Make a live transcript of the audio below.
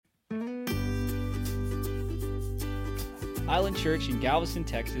Island Church in Galveston,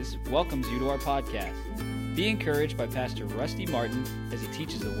 Texas welcomes you to our podcast. Be encouraged by Pastor Rusty Martin as he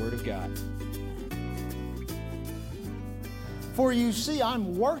teaches the Word of God. For you see,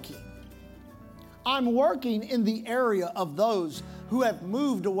 I'm working. I'm working in the area of those who have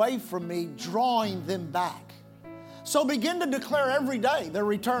moved away from me, drawing them back. So begin to declare every day they're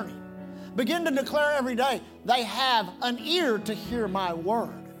returning. Begin to declare every day they have an ear to hear my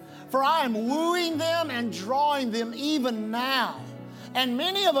word. For I am wooing them and drawing them even now. And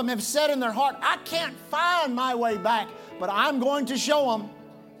many of them have said in their heart, I can't find my way back, but I'm going to show them,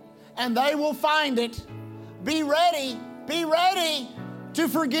 and they will find it. Be ready to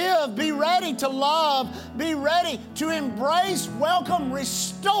forgive. Be ready to love. Be ready to embrace, welcome,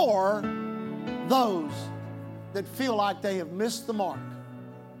 restore those that feel like they have missed the mark,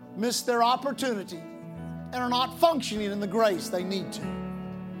 missed their opportunity, and are not functioning in the grace they need to.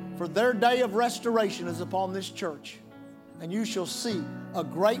 For their day of restoration is upon this church, and you shall see a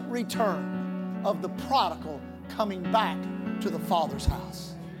great return of the prodigal coming back to the Father's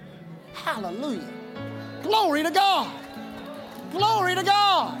house. Hallelujah. Glory to God. Glory to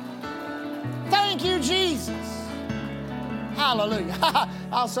God. Thank you, Jesus. Hallelujah.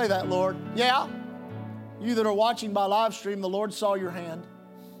 I'll say that, Lord. Yeah. You that are watching by live stream, the Lord saw your hand.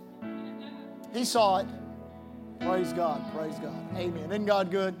 He saw it. Praise God. Praise God. Amen. Isn't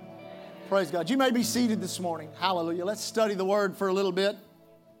God good? Praise God. You may be seated this morning. Hallelujah. Let's study the Word for a little bit.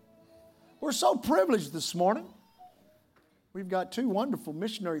 We're so privileged this morning. We've got two wonderful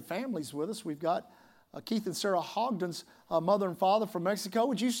missionary families with us. We've got Keith and Sarah Hogden's mother and father from Mexico.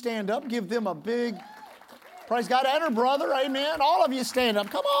 Would you stand up? Give them a big praise God. And her brother. Amen. All of you stand up.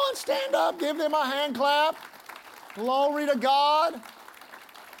 Come on, stand up. Give them a hand clap. Glory to God.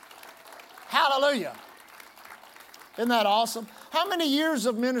 Hallelujah. Isn't that awesome? How many years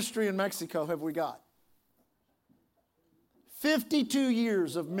of ministry in Mexico have we got? 52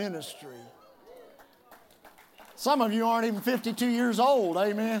 years of ministry. Some of you aren't even 52 years old,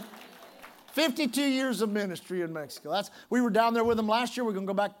 amen? 52 years of ministry in Mexico. We were down there with them last year. We're going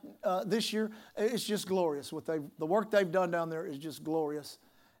to go back this year. It's just glorious. The work they've done down there is just glorious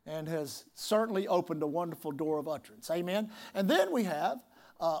and has certainly opened a wonderful door of utterance, amen? And then we have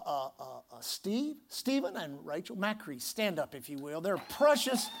Stephen and Rachel Macri. Stand up, if you will. They're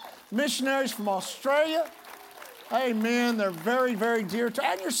precious missionaries from Australia. Amen. They're very, very dear to.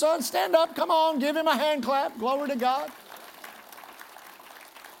 And your son, stand up. Come on, give him a hand clap. Glory to God.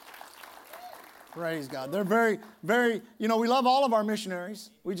 Praise God. They're very, very, we love all of our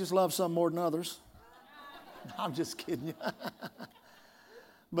missionaries. We just love some more than others. I'm just kidding you.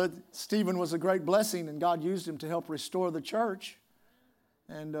 But Stephen was a great blessing, and God used him to help restore the church.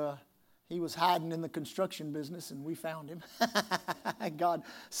 And he was hiding in the construction business, and we found him. God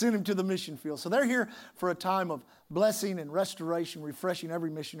sent him to the mission field. So they're here for a time of blessing and restoration, refreshing. Every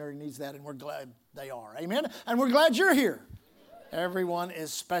missionary needs that, and we're glad they are. Amen? And we're glad you're here. Everyone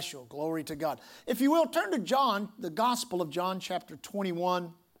is special. Glory to God. If you will, turn to John, the Gospel of John, chapter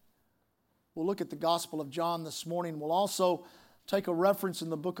 21. We'll look at the Gospel of John this morning. We'll also take a reference in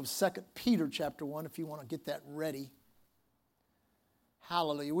the book of 2 Peter, chapter 1, if you want to get that ready.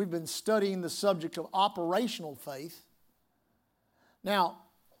 Hallelujah. We've been studying the subject of operational faith. Now,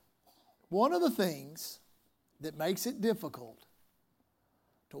 one of the things that makes it difficult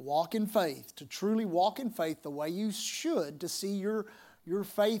to walk in faith, to truly walk in faith the way you should, to see your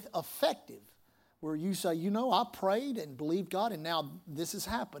faith effective, where you say, I prayed and believed God, and now this has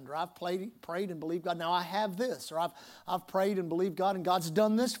happened, or I've prayed and believed God, now I have this, or I've prayed and believed God, and God's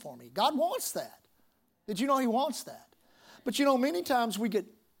done this for me. God wants that. Did you know He wants that? But many times we get,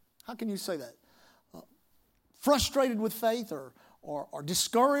 how can you say that? Frustrated with faith or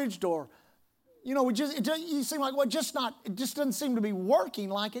discouraged, or, you seem like, it just doesn't seem to be working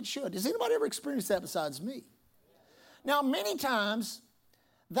like it should. Has anybody ever experienced that besides me? Now, many times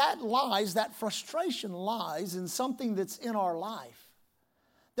that frustration lies in something that's in our life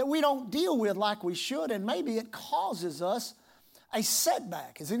that we don't deal with like we should, and maybe it causes us a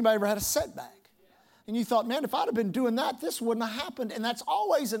setback. Has anybody ever had a setback? And you thought, man, if I'd have been doing that, this wouldn't have happened. And that's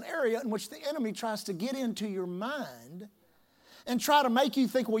always an area in which the enemy tries to get into your mind and try to make you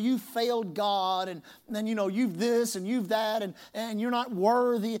think, well, you failed God, and then, you've this and you've that, and you're not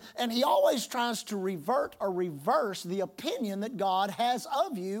worthy. And he always tries to revert or reverse the opinion that God has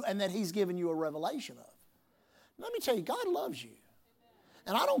of you and that He's given you a revelation of. Let me tell you, God loves you.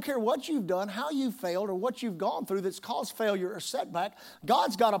 And I don't care what you've done, how you failed, or what you've gone through that's caused failure or setback.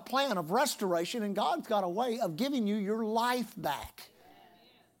 God's got a plan of restoration, and God's got a way of giving you your life back.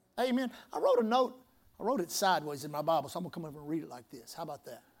 Amen. I wrote a note. I wrote it sideways in my Bible, so I'm going to come over and read it like this. How about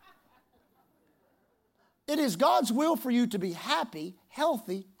that? It is God's will for you to be happy,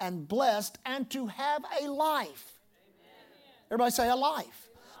 healthy, and blessed, and to have a life. Everybody say a life.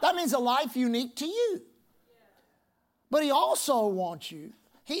 That means a life unique to you. But He also wants you,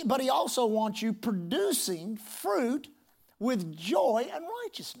 producing fruit with joy and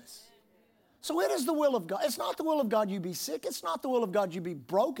righteousness. So it is the will of God. It's not the will of God you be sick. It's not the will of God you be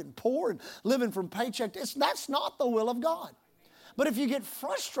broke and poor and living from paycheck. That's not the will of God. But if you get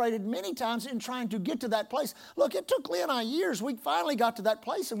frustrated many times in trying to get to that place, look, it took Leah and I years. We finally got to that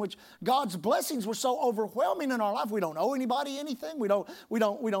place in which God's blessings were so overwhelming in our life. We don't owe anybody anything. We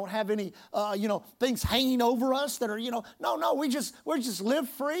don't have any things hanging over us that are no. We just live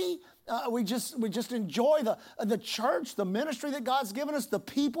free. We just enjoy the church, the ministry that God's given us, the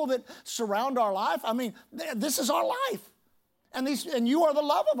people that surround our life. I mean, this is our life, and you are the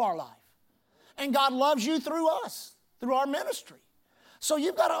love of our life, and God loves you through us, through our ministry. So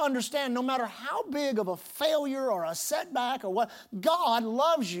you've got to understand, no matter how big of a failure or a setback or what, God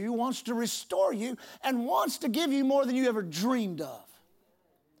loves you, wants to restore you, and wants to give you more than you ever dreamed of.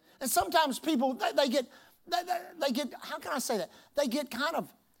 And sometimes people, they get, how can I say that? They get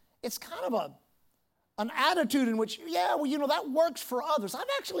it's kind of an attitude in which, that works for others. I've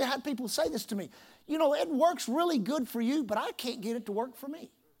actually had people say this to me. It works really good for you, but I can't get it to work for me.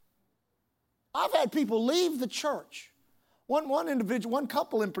 I've had people leave the church. One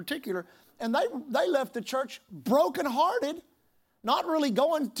couple in particular, and they left the church brokenhearted, not really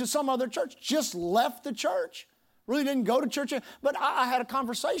going to some other church, just left the church. Really didn't go to church. But I had a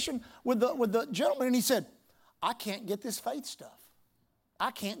conversation with the gentleman, and he said, I can't get this faith stuff.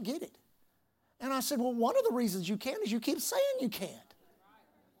 I can't get it. And I said, well, one of the reasons you can't is you keep saying you can't.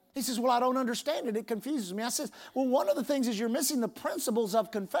 He says, well, I don't understand it. It confuses me. I said, well, one of the things is you're missing the principles of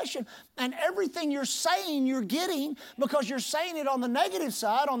confession, and everything you're saying you're getting because you're saying it on the negative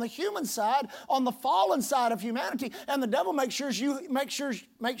side, on the human side, on the fallen side of humanity, and the devil makes sure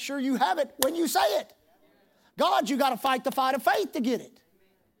you have it when you say it. God, you got to fight the fight of faith to get it.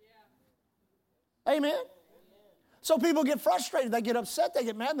 Amen. So people get frustrated, they get upset, they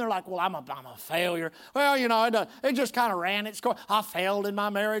get mad, and they're like, well, I'm a failure. Well, it just kind of ran its course. I failed in my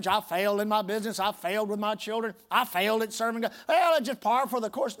marriage. I failed in my business. I failed with my children. I failed at serving God. Well, it's just par for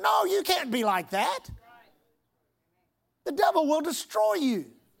the course. No, you can't be like that. The devil will destroy you.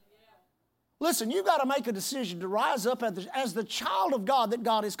 Listen, you've got to make a decision to rise up as the child of God that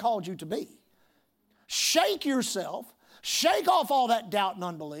God has called you to be. Shake yourself. Shake off all that doubt and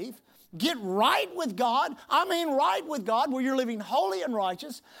unbelief. Get right with God. I mean right with God, where you're living holy and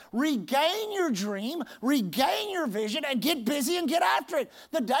righteous. Regain your dream, regain your vision, and get busy and get after it.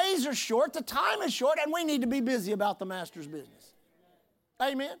 The days are short, the time is short, and we need to be busy about the Master's business.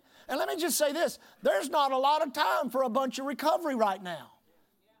 Amen? And let me just say this. There's not a lot of time for a bunch of recovery right now.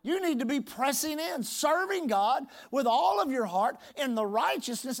 You need to be pressing in, serving God with all of your heart in the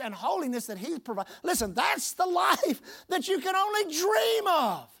righteousness and holiness that He's provided. Listen, that's the life that you can only dream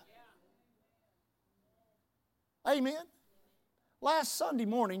of. Amen. Last Sunday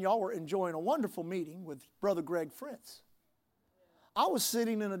morning, y'all were enjoying a wonderful meeting with Brother Greg Fritz. I was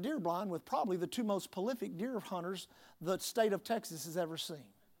sitting in a deer blind with probably the two most prolific deer hunters the state of Texas has ever seen.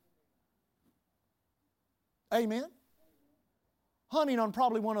 Amen. Hunting on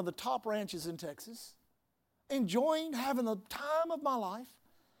probably one of the top ranches in Texas, enjoying, having the time of my life,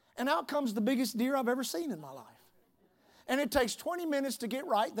 and out comes the biggest deer I've ever seen in my life. And it takes 20 minutes to get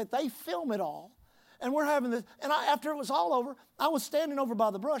right that they film it all. And we're having this, and after it was all over, I was standing over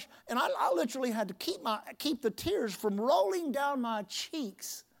by the brush, and I literally had to keep the tears from rolling down my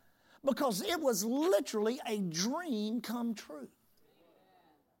cheeks because it was literally a dream come true.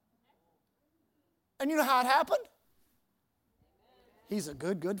 And you know how it happened? He's a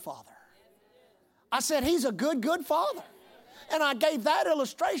good, good father. I said, He's a good, good father. And I gave that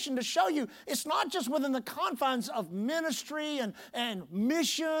illustration to show you it's not just within the confines of ministry and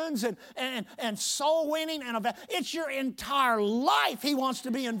missions and soul winning. It's your entire life He wants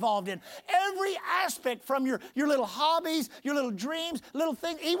to be involved in. Every aspect from your little hobbies, your little dreams, little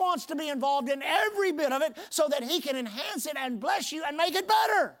things. He wants to be involved in every bit of it so that He can enhance it and bless you and make it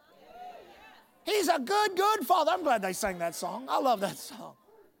better. He's a good, good father. I'm glad they sang that song. I love that song.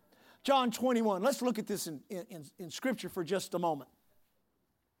 John 21. Let's look at this in Scripture for just a moment.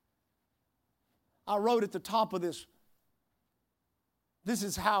 I wrote at the top of this, this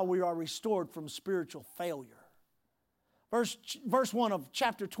is how we are restored from spiritual failure. Verse 1 of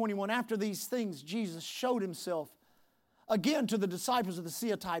chapter 21, after these things, Jesus showed Himself again to the disciples of the Sea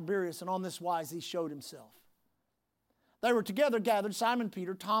of Tiberias, and on this wise He showed Himself. They were together gathered, Simon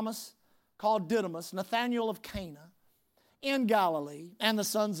Peter, Thomas, called Didymus, Nathanael of Cana, in Galilee, and the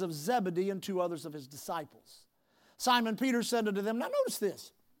sons of Zebedee and 2 others of his disciples. Simon Peter said unto them, now notice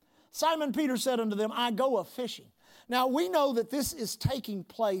this. Simon Peter said unto them, I go a-fishing. Now we know that this is taking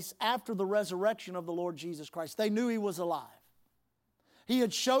place after the resurrection of the Lord Jesus Christ. They knew he was alive. He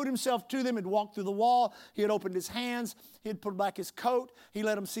had showed himself to them, had walked through the wall, he had opened his hands, he had put back his coat, he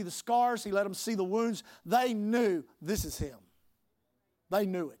let them see the scars, he let them see the wounds. They knew this is him. They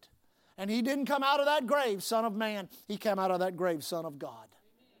knew it. And he didn't come out of that grave, Son of Man. He came out of that grave, Son of God.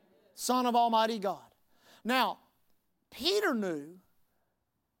 Son of Almighty God. Now, Peter knew,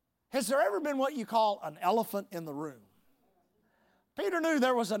 has there ever been what you call an elephant in the room? Peter knew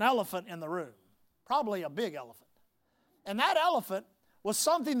there was an elephant in the room, probably a big elephant. And that elephant was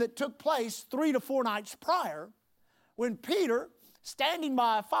something that took place 3 to 4 nights prior when Peter, standing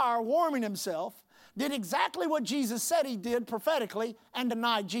by a fire, warming himself, did exactly what Jesus said he did prophetically and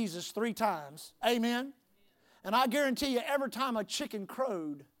denied Jesus 3 times. Amen? And I guarantee you, every time a chicken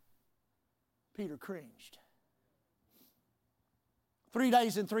crowed, Peter cringed. 3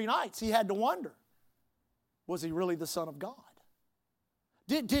 days and 3 nights, he had to wonder, was he really the Son of God?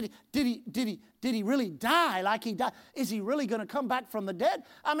 Did he really die like he died? Is he really going to come back from the dead?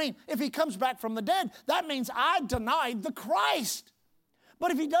 I mean, if he comes back from the dead, that means I denied the Christ.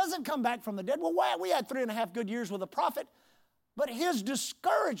 But if he doesn't come back from the dead, well, we had 3.5 good years with a prophet, but his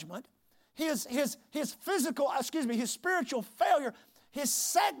discouragement, his spiritual failure, his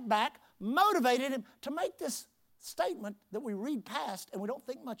setback motivated him to make this statement that we read past and we don't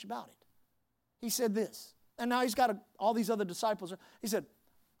think much about it. He said this, and now he's got all these other disciples. He said,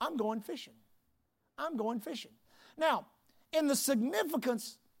 I'm going fishing. I'm going fishing. Now, in the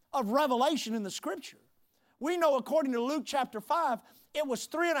significance of revelation in the Scripture, we know according to Luke chapter 5, it was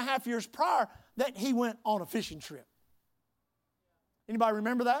 3.5 years prior that he went on a fishing trip. Anybody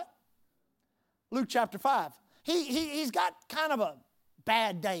remember that? Luke chapter 5. He's got kind of a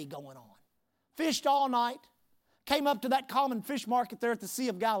bad day going on. Fished all night. Came up to that common fish market there at the Sea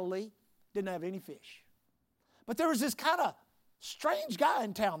of Galilee. Didn't have any fish. But there was this kind of strange guy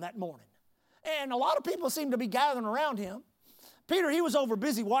in town that morning. And a lot of people seemed to be gathering around him. Peter, he was over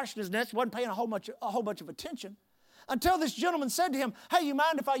busy washing his nets, wasn't paying a whole bunch of attention, until this gentleman said to him, hey, you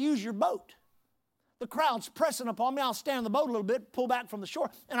mind if I use your boat? The crowd's pressing upon me. I'll stand in the boat a little bit, pull back from the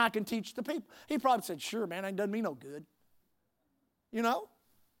shore, and I can teach the people. He probably said, sure, man, that doesn't mean no good. You know?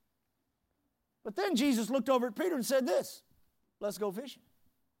 But then Jesus looked over at Peter and said this, let's go fishing.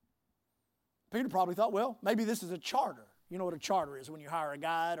 Peter probably thought, well, maybe this is a charter. You know what a charter is when you hire a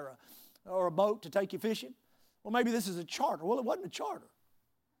guide or a boat to take you fishing? Well, maybe this is a charter. Well, it wasn't a charter.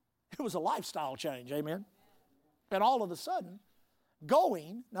 It was a lifestyle change, amen? And all of a sudden,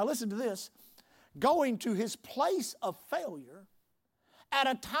 now listen to this, going to his place of failure at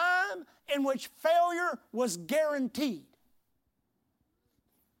a time in which failure was guaranteed.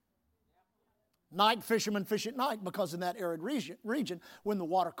 Night fishermen fish at night because in that arid region, when the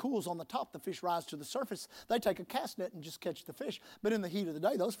water cools on the top, the fish rise to the surface. They take a cast net and just catch the fish. But in the heat of the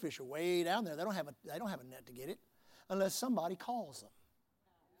day, those fish are way down there. They don't have a net to get it unless somebody calls them.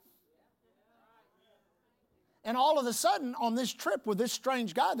 And all of a sudden, on this trip with this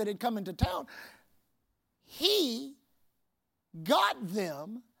strange guy that had come into town, he got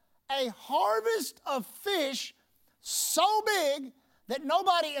them a harvest of fish so big that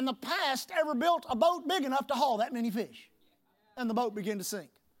nobody in the past ever built a boat big enough to haul that many fish. And the boat began to sink.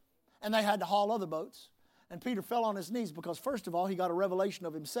 And they had to haul other boats. And Peter fell on his knees because, first of all, he got a revelation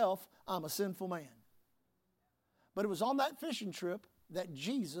of himself. I'm a sinful man. But it was on that fishing trip that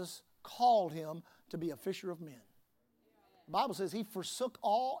Jesus called him to be a fisher of men. The Bible says he forsook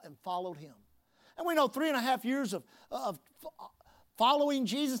all and followed him. And we know 3.5 years of following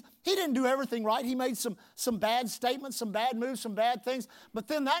Jesus, he didn't do everything right. He made some bad statements, some bad moves, some bad things. But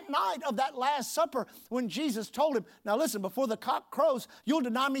then that night of that Last Supper, when Jesus told him, now listen, before the cock crows, you'll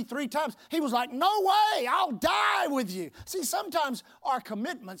deny me 3 times. He was like, no way, I'll die with you. See, sometimes our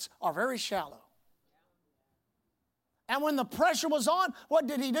commitments are very shallow. And when the pressure was on, what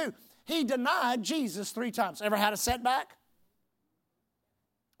did he do? He denied Jesus 3 times. Ever had a setback?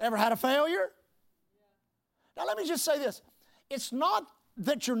 Ever had a failure? Now let me just say this. It's not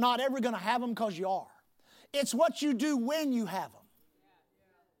that you're not ever going to have them because you are. It's what you do when you have them.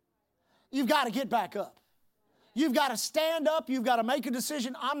 You've got to get back up. You've got to stand up. You've got to make a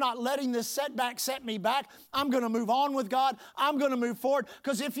decision. I'm not letting this setback set me back. I'm going to move on with God. I'm going to move forward.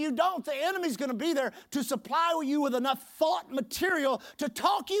 Because if you don't, the enemy's going to be there to supply you with enough thought material to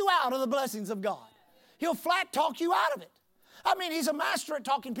talk you out of the blessings of God. He'll flat talk you out of it. I mean, he's a master at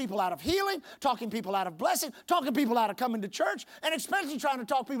talking people out of healing, talking people out of blessing, talking people out of coming to church, and especially trying to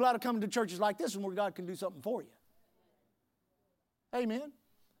talk people out of coming to churches like this one where God can do something for you. Amen.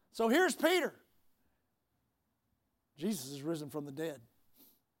 So here's Peter. Jesus is risen from the dead.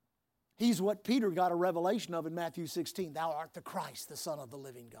 He's what Peter got a revelation of in Matthew 16. Thou art the Christ, the Son of the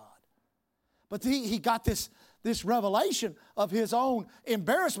living God. But he got this revelation of his own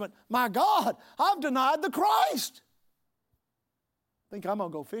embarrassment. My God, I've denied the Christ. I think I'm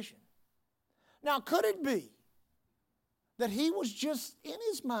going to go fishing. Now, could it be that he was just in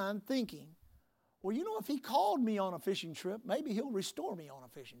his mind thinking, well, you know, if he called me on a fishing trip, maybe he'll restore me on a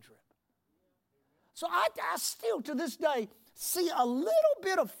fishing trip. So I still, to this day, see a little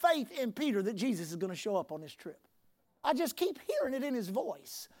bit of faith in Peter that Jesus is going to show up on this trip. I just keep hearing it in his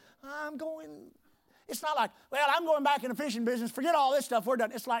voice. It's not like, well, I'm going back in the fishing business. Forget all this stuff. We're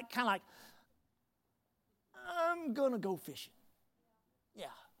done. It's like kind of like, I'm going to go fishing. Yeah,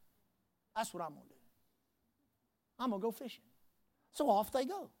 that's what I'm going to do. I'm going to go fishing. So off they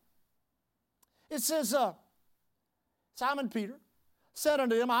go. It says, Simon Peter said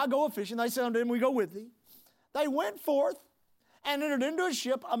unto him, I go a fishing. They said unto him, we go with thee. They went forth and entered into a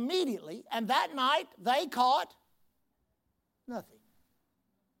ship immediately, and that night they caught nothing.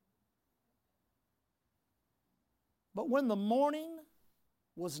 But when the morning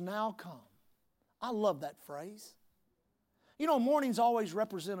was now come, I love that phrase. You know, mornings always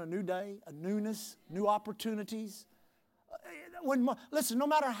represent a new day, a newness, new opportunities. Listen, no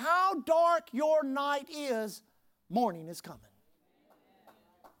matter how dark your night is, morning is coming.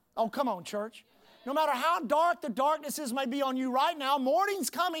 Oh, come on, church. No matter how dark the darknesses may be on you right now, morning's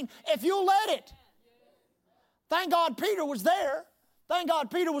coming if you'll let it. Thank God Peter was there. Thank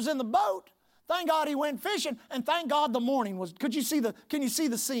God Peter was in the boat. Thank God he went fishing. And thank God the morning was. Can you see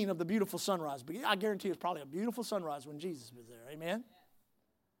the scene of the beautiful sunrise? I guarantee it was probably a beautiful sunrise when Jesus was there. Amen?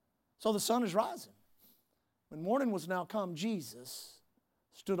 So the sun is rising. When morning was now come, Jesus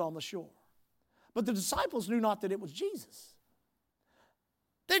stood on the shore. But the disciples knew not that it was Jesus.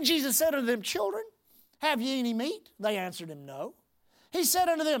 Then Jesus said unto them, Children, have ye any meat? They answered him, No. He said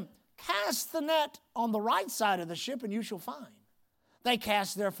unto them, Cast the net on the right side of the ship, and you shall find. They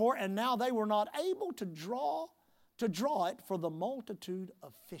cast therefore, and now they were not able to draw it for the multitude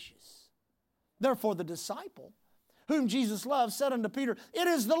of fishes. Therefore the disciple, whom Jesus loved, said unto Peter, It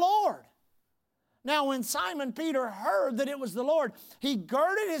is the Lord. Now when Simon Peter heard that it was the Lord, he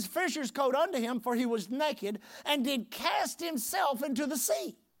girded his fisher's coat unto him, for he was naked, and did cast himself into the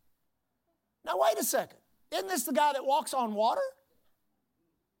sea. Now wait a second. Isn't this the guy that walks on water?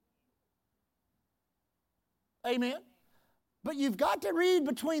 Amen. But you've got to read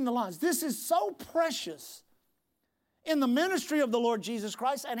between the lines. This is so precious in the ministry of the Lord Jesus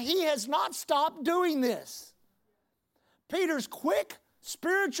Christ, and he has not stopped doing this. Peter's quick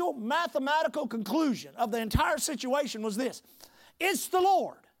spiritual mathematical conclusion of the entire situation was this: it's the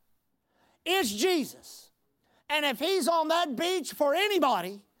Lord. It's Jesus. And if he's on that beach for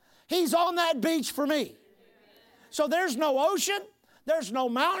anybody, he's on that beach for me. So there's no ocean, there's no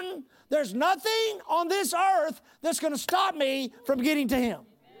mountain, there's nothing on this earth that's going to stop me from getting to him.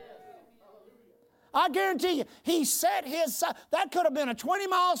 I guarantee you, he set his side. That could have been a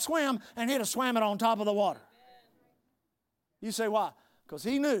 20-mile swim, and he'd have swam it on top of the water. You say, why? Because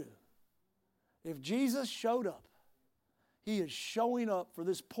he knew if Jesus showed up, he is showing up for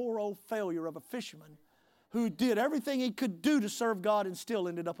this poor old failure of a fisherman who did everything he could do to serve God and still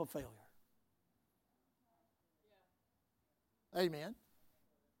ended up a failure. Amen.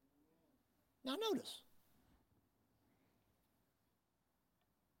 Now notice.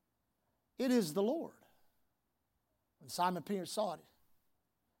 It is the Lord. When Simon Peter saw it,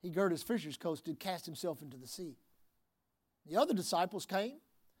 he girded his fisher's coat, did cast himself into the sea. The other disciples came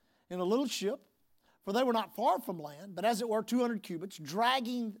in a little ship, for they were not far from land, but as it were 200 cubits,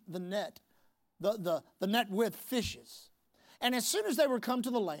 dragging the net, the net with fishes. And as soon as they were come to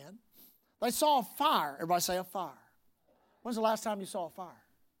the land, they saw a fire. Everybody say a fire. When's the last time you saw a fire?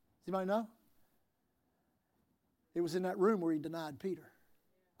 Does anybody know? It was in that room where he denied Peter.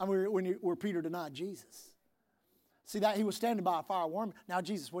 Where Peter denied Jesus. See that? He was standing by a fire warming. Now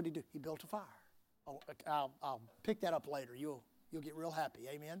Jesus, what did he do? He built a fire. Oh, I'll pick that up later. You'll get real happy.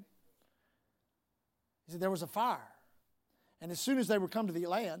 Amen? He said there was a fire. And as soon as they were come to the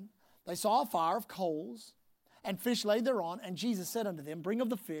land, they saw a fire of coals and fish laid thereon. And Jesus said unto them, Bring of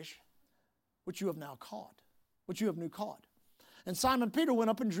the fish which you have now caught, which you have new caught. And Simon Peter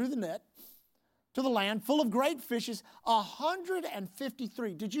went up and drew the net to the land full of great fishes,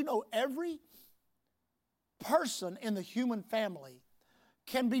 153. Did you know every person in the human family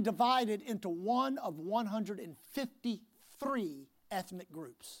can be divided into one of 153 ethnic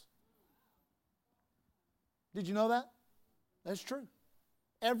groups? Did you know that? That's true.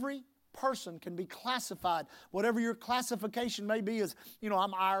 Every person can be classified. Whatever your classification may be is,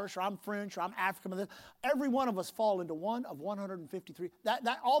 I'm Irish or I'm French or I'm African. Every one of us fall into one of 153.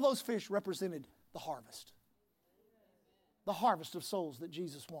 All those fish represented the harvest. The harvest of souls that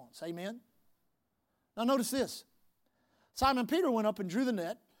Jesus wants. Amen? Now notice this. Simon Peter went up and drew the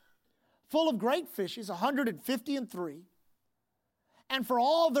net, full of great fishes, 153. And for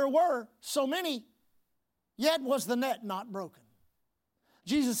all there were so many, yet was the net not broken.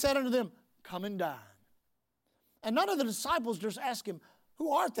 Jesus said unto them, Come and dine. And none of the disciples durst ask him,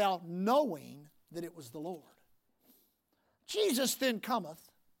 Who art thou? Knowing that it was the Lord. Jesus then cometh,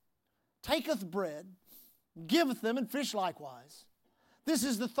 taketh bread, giveth them, and fish likewise. This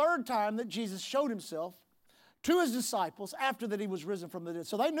is the third time that Jesus showed himself to his disciples after that he was risen from the dead.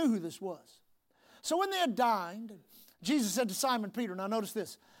 So they knew who this was. So when they had dined, Jesus said to Simon Peter, now notice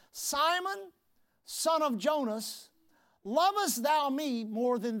this, Simon, son of Jonas, lovest thou me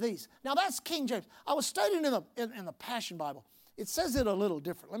more than these? Now that's King James. I was studying in the Passion Bible. It says it a little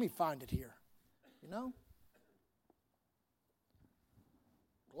different. Let me find it here.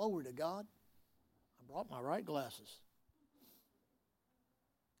 Glory to God. I brought my right glasses.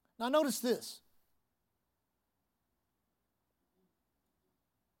 Now notice this.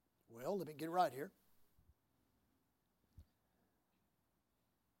 Well, let me get it right here.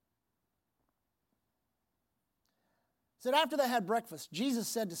 It said, after they had breakfast, Jesus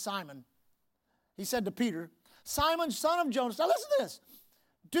said to Simon, he said to Peter, Simon, son of Jonas, now listen to this.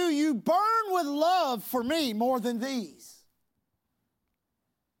 Do you burn with love for me more than these?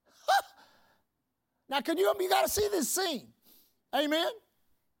 Now, you got to see this scene. Amen?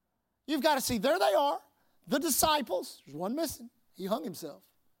 You've got to see, there they are, the disciples. There's one missing. He hung himself.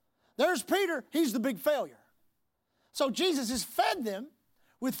 There's Peter. He's the big failure. So Jesus has fed them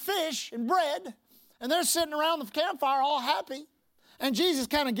with fish and bread, and they're sitting around the campfire all happy. And Jesus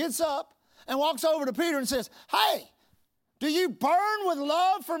kind of gets up and walks over to Peter and says, hey, do you burn with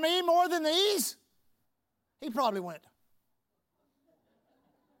love for me more than these? He probably went,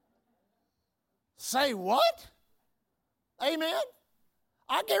 say what? Amen?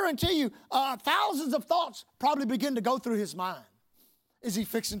 I guarantee you, thousands of thoughts probably begin to go through his mind. Is he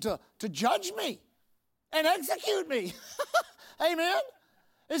fixing to judge me and execute me? Amen?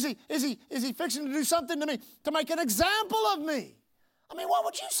 Is he fixing to do something to me to make an example of me? I mean, what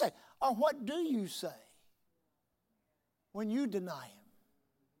would you say? Or what do you say when you deny him?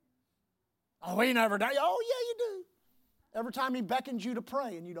 Oh, he never died. Oh, yeah, you do. Every time he beckons you to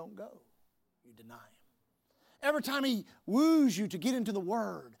pray and you don't go, you deny him. Every time he woos you to get into the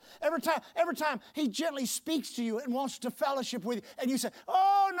Word. Every time he gently speaks to you and wants to fellowship with you. And you say,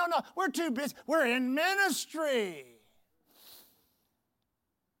 oh, no, we're too busy. We're in ministry.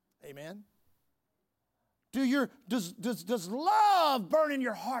 Amen. Does love burn in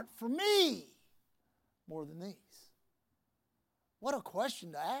your heart for me more than these? What a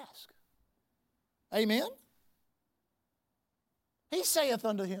question to ask. Amen. He saith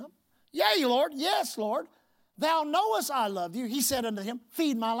unto him, yea, Lord, yes, Lord. Thou knowest I love you. He said unto him,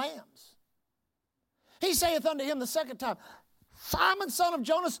 feed my lambs. He saith unto him the second time, Simon, son of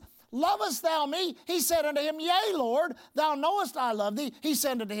Jonas, lovest thou me? He said unto him, yea, Lord, thou knowest I love thee. He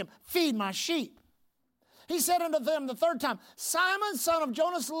said unto him, feed my sheep. He said unto them the third time, Simon, son of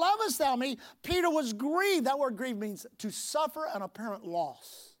Jonas, lovest thou me? Peter was grieved. That word grieved means to suffer an apparent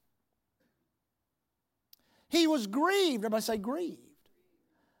loss. He was grieved. Everybody say grieved.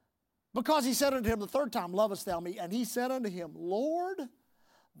 Because he said unto him the third time, lovest thou me? And he said unto him, Lord,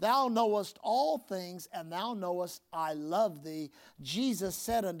 thou knowest all things, and thou knowest I love thee. Jesus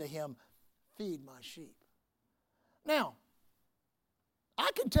said unto him, feed my sheep. Now,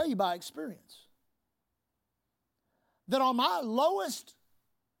 I can tell you by experience that on my lowest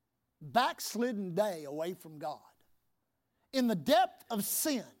backslidden day away from God, in the depth of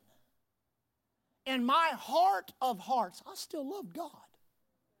sin, in my heart of hearts, I still loved God.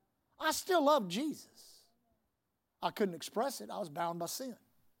 I still loved Jesus. I couldn't express it. I was bound by sin.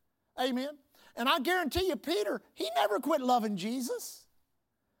 Amen. And I guarantee you, Peter, he never quit loving Jesus.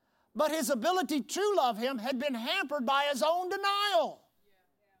 But his ability to love him had been hampered by his own denial.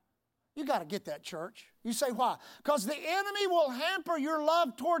 You got to get that, church. You say, why? Because the enemy will hamper your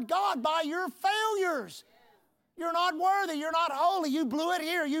love toward God by your failures. You're not worthy. You're not holy. You blew it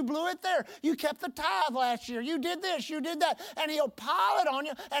here. You blew it there. You kept the tithe last year. You did this. You did that. And he'll pile it on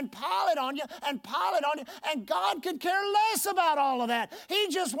you and pile it on you and pile it on you. And God could care less about all of that. He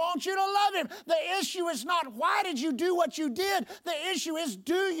just wants you to love him. The issue is not, why did you do what you did? The issue is,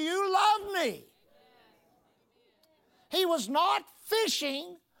 do you love me? He was not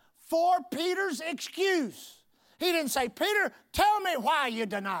fishing for Peter's excuse. He didn't say, Peter, tell me why you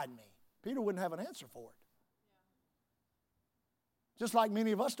denied me. Peter wouldn't have an answer for it. Just like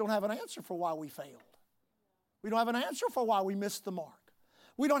many of us don't have an answer for why we failed. We don't have an answer for why we missed the mark.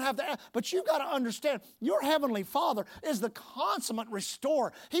 We don't have to, but you've got to understand, your Heavenly Father is the consummate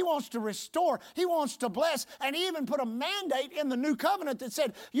restorer. He wants to restore. He wants to bless. And He even put a mandate in the new covenant that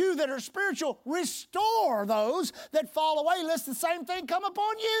said, you that are spiritual, restore those that fall away, lest the same thing come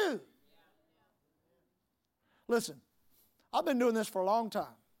upon you. Listen, I've been doing this for a long time,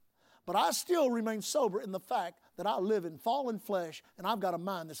 but I still remain sober in the fact that I live in fallen flesh and I've got a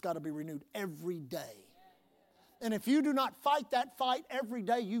mind that's got to be renewed every day. And if you do not fight that fight every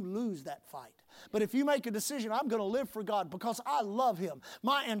day, you lose that fight. But if you make a decision, I'm going to live for God because I love Him.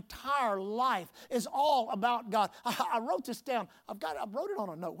 My entire life is all about God. I wrote this down. I wrote it on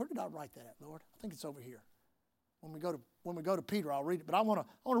a note. Where did I write that at, Lord? I think it's over here. When we go to Peter, I'll read it. But I want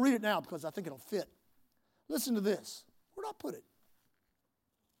to read it now because I think it'll fit. Listen to this. Where did I put it?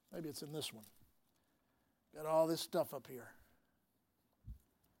 Maybe it's in this one. Got all this stuff up here.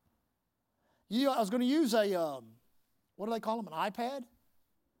 I was going to use a, what do they call them, an iPad?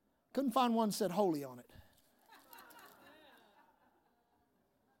 Couldn't find one that said holy on it.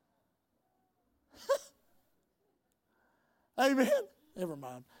 Amen? Never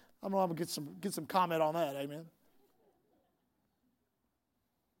mind. I'm going to get some comment on that. Amen?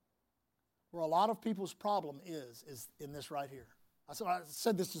 Where a lot of people's problem is in this right here. I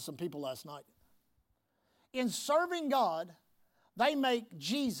said this to some people last night. In serving God, they make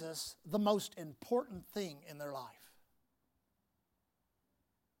Jesus the most important thing in their life.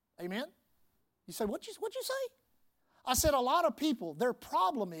 Amen? You say, what'd you say? I said a lot of people, their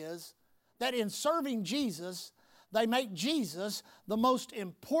problem is that in serving Jesus, they make Jesus the most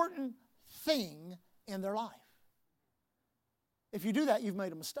important thing in their life. If you do that, you've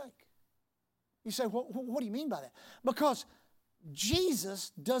made a mistake. You say, what do you mean by that? Because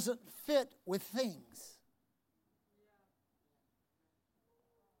Jesus doesn't fit with things.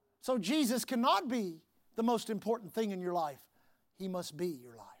 So Jesus cannot be the most important thing in your life. He must be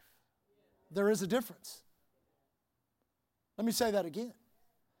your life. There is a difference. Let me say that again.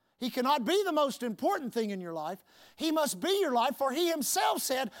 He cannot be the most important thing in your life. He must be your life, for He Himself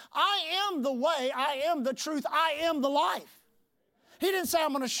said, I am the way, I am the truth, I am the life. He didn't say, I'm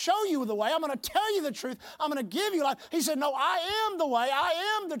going to show you the way, I'm going to tell you the truth, I'm going to give you life. He said, no, I am the way,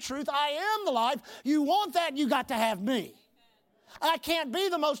 I am the truth, I am the life. You want that, you got to have me. I can't be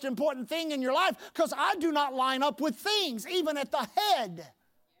the most important thing in your life because I do not line up with things, even at the head.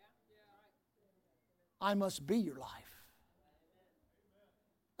 I must be your life.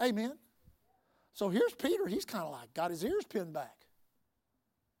 Amen. So here's Peter. He's kind of like got his ears pinned back.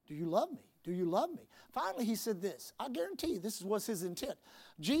 Do you love me? Do you love me? Finally, he said this. I guarantee you this was his intent.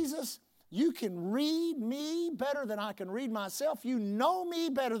 Jesus, you can read me better than I can read myself. You know me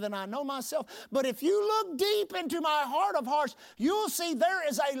better than I know myself. But if you look deep into my heart of hearts, you'll see there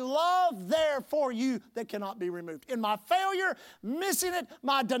is a love there for you that cannot be removed. In my failure, missing it,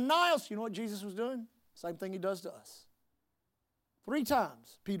 my denials, you know what Jesus was doing? Same thing He does to us. 3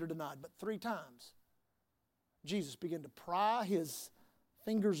 times Peter denied, but 3 times Jesus began to pry His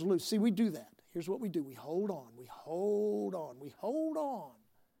fingers loose. See, we do that. Here's what we do. We hold on. We hold on. We hold on.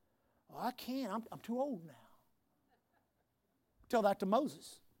 Oh, I can't. I'm too old now. Tell that to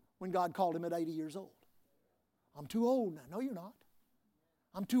Moses when God called him at 80 years old. I'm too old now. No, you're not.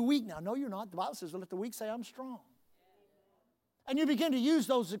 I'm too weak now. No, you're not. The Bible says, let the weak say I'm strong. And you begin to use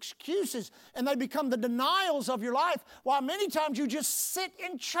those excuses and they become the denials of your life, while many times you just sit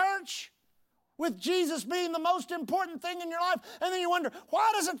in church with Jesus being the most important thing in your life, and then you wonder,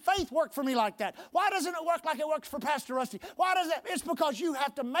 why doesn't faith work for me like that? Why doesn't it work like it works for Pastor Rusty? Why does it? It's because you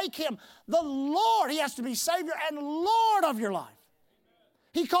have to make Him the Lord. He has to be Savior and Lord of your life.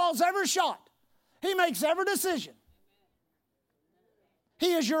 He calls every shot. He makes every decision.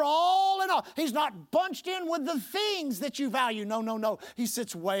 He is your all in all. He's not bunched in with the things that you value. No, no, no. He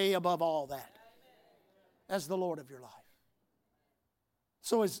sits way above all that as the Lord of your life.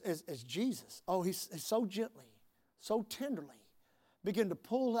 So as Jesus, he's so gently, so tenderly begin to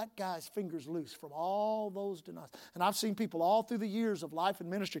pull that guy's fingers loose from all those denials. And I've seen people all through the years of life and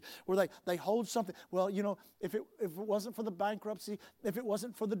ministry where they hold something. Well, you know, if it wasn't for the bankruptcy, if it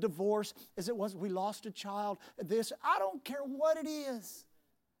wasn't for the divorce, as it was, we lost a child, this, I don't care what it is.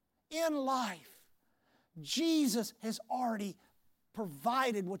 In life, Jesus has already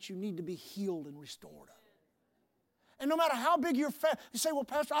provided what you need to be healed and restored of. And no matter how big your faith, you say, well,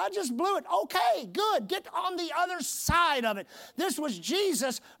 Pastor, I just blew it. Okay, good. Get on the other side of it. This was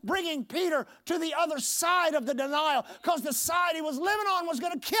Jesus bringing Peter to the other side of the denial, because the side he was living on was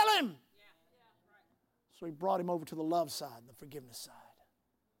going to kill him. So He brought him over to the love side, the forgiveness side.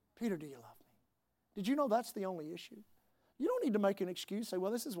 Peter, do you love me? Did you know that's the only issue? You don't need to make an excuse, say,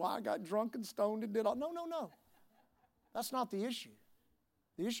 well, this is why I got drunk and stoned and did all. No. That's not the issue.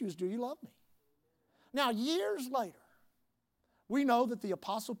 The issue is, do you love me? Now, years later, we know that the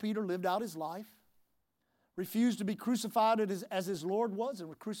Apostle Peter lived out his life, refused to be crucified as his Lord was, and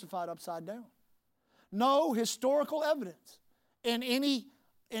was crucified upside down. No historical evidence in any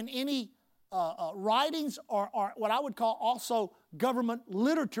writings or what I would call also government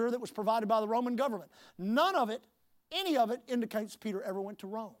literature that was provided by the Roman government. None of it, any of it, indicates Peter ever went to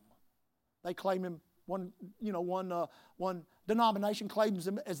Rome. They claim him, one denomination claims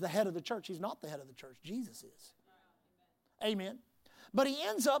him as the head of the church. He's not the head of the church. Jesus is. Amen. But he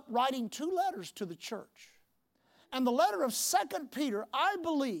ends up writing 2 letters to the church. And the letter of 2 Peter, I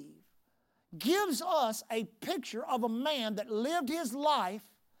believe, gives us a picture of a man that lived his life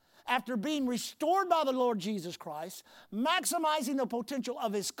after being restored by the Lord Jesus Christ, maximizing the potential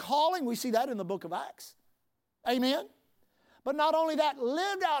of his calling. We see that in the book of Acts. Amen? But not only that,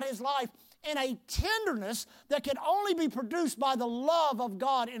 lived out his life in a tenderness that can only be produced by the love of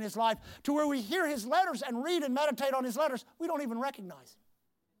God in his life, to where we hear his letters and read and meditate on his letters, we don't even recognize him.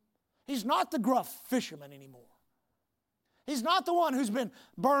 He's not the gruff fisherman anymore. He's not the one who's been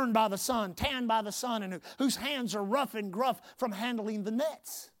burned by the sun, tanned by the sun, and whose hands are rough and gruff from handling the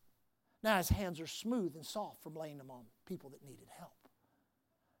nets. Now his hands are smooth and soft from laying them on people that needed help.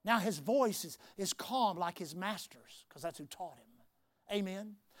 Now his voice is calm like his master's, because that's who taught him.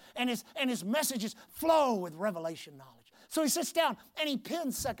 Amen? And his messages flow with revelation knowledge. So he sits down and he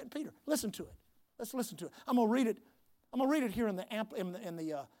pens 2 Peter. Listen to it. Let's listen to it. I'm going to read it. I'm going to read it here in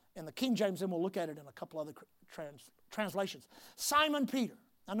the King James, and we'll look at it in a couple other translations. Simon Peter.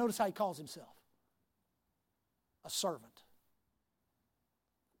 Now notice how he calls himself. A servant.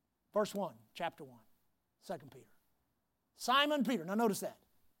 Verse 1, chapter 1, 2 Peter. Simon Peter. Now notice that.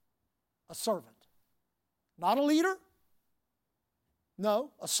 A servant. Not a leader.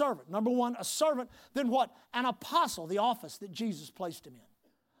 No, a servant. Number 1, a servant. Then what? An apostle, the office that Jesus placed him in,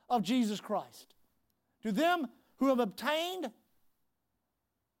 of Jesus Christ. To them who have obtained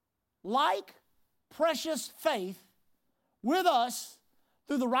like precious faith with us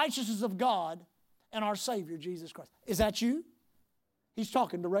through the righteousness of God and our Savior, Jesus Christ. Is that you? He's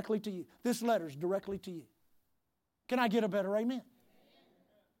talking directly to you. This letter is directly to you. Can I get a better amen?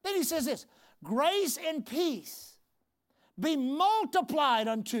 Then he says this, grace and peace be multiplied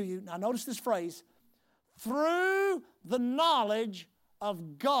unto you. Now notice this phrase, through the knowledge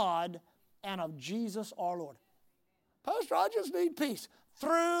of God and of Jesus our Lord. Pastor, I just need peace.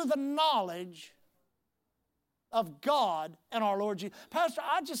 Through the knowledge of God and our Lord Jesus. Pastor,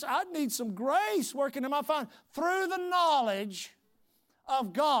 I need some grace working in my mind. Through the knowledge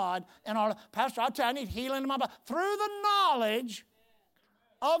of God and our... Pastor, I need healing in my body. Through the knowledge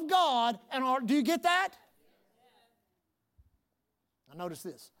of God and our... Do you get that? Now notice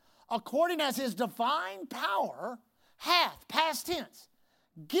this. According as His divine power hath, past tense,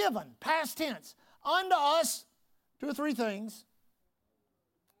 given, past tense, unto us 2 or 3 things.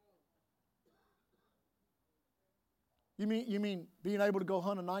 You mean being able to go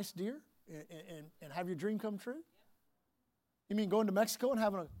hunt a nice deer and have your dream come true? You mean going to Mexico and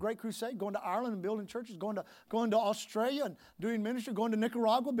having a great crusade, going to Ireland and building churches, going to Australia and doing ministry, going to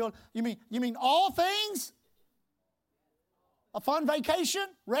Nicaragua, building? You mean all things? A fun vacation,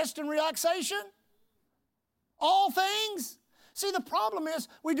 rest and relaxation? All things? See, the problem is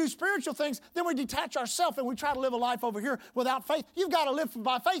we do spiritual things, then we detach ourselves and we try to live a life over here without faith. You've got to live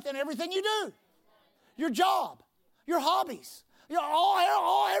by faith in everything you do. Your job, your hobbies,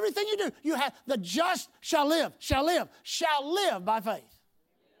 everything you do. You have the just shall live by faith.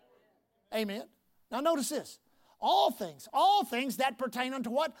 Amen. Now notice this. All things that pertain unto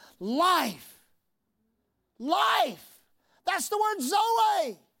what? Life. Life. That's the word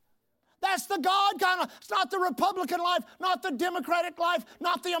Zoe. That's the God kind of, it's not the Republican life, not the Democratic life,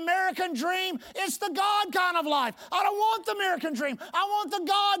 not the American dream. It's the God kind of life. I don't want the American dream. I want the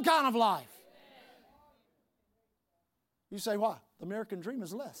God kind of life. You say, why? The American dream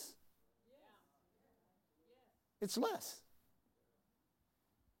is less. It's less.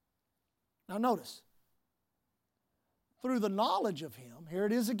 Now notice, through the knowledge of Him, here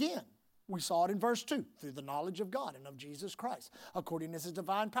it is again. We saw it in verse 2, through the knowledge of God and of Jesus Christ, according as His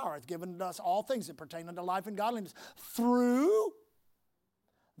divine power hath given us all things that pertain unto life and godliness, through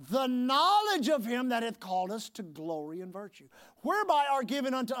the knowledge of him that hath called us to glory and virtue, whereby are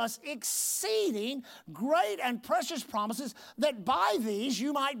given unto us exceeding great and precious promises, that by these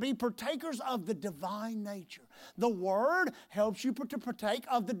you might be partakers of the divine nature. The Word helps you to partake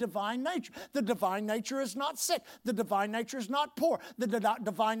of the divine nature. The divine nature is not sick. The divine nature is not poor. The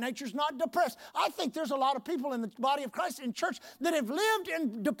divine nature is not depressed. I think there's a lot of people in the body of Christ in church that have lived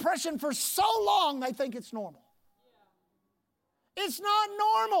in depression for so long they think it's normal. It's not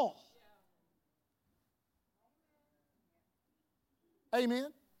normal. Amen.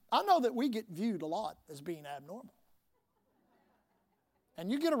 I know that we get viewed a lot as being abnormal.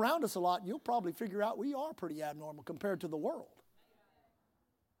 And you get around us a lot, and you'll probably figure out we are pretty abnormal compared to the world.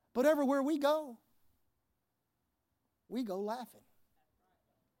 But everywhere we go laughing.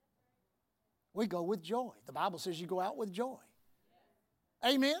 We go with joy. The Bible says you go out with joy.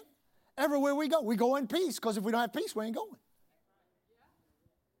 Amen. Everywhere we go in peace, because if we don't have peace, we ain't going.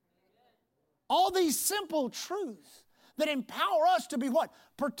 All these simple truths that empower us to be what?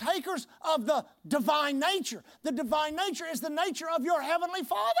 Partakers of the divine nature. The divine nature is the nature of your heavenly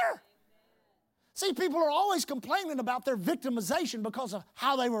Father. See, people are always complaining about their victimization because of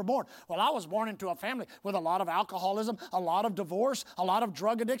how they were born. Well, I was born into a family with a lot of alcoholism, a lot of divorce, a lot of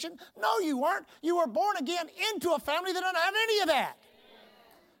drug addiction. No, you weren't. You were born again into a family that doesn't have any of that.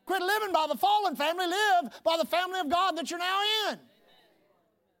 Quit living by the fallen family. Live by the family of God that you're now in.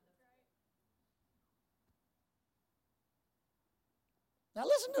 Now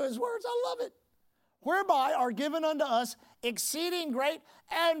listen to his words. I love it. Whereby are given unto us exceeding great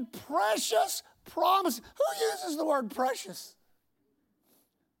and precious promises. Who uses the word precious?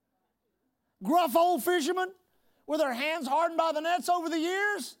 Gruff old fishermen with their hands hardened by the nets over the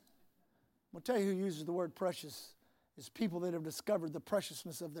years? I'm going to tell you who uses the word precious is people that have discovered the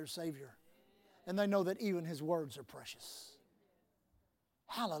preciousness of their Savior. And they know that even his words are precious.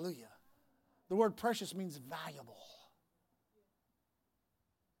 Hallelujah. The word precious means valuable.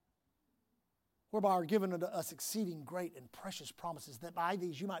 Whereby are given unto us exceeding great and precious promises, that by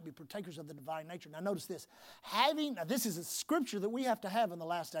these you might be partakers of the divine nature. Now notice this. Now this is a scripture that we have to have in the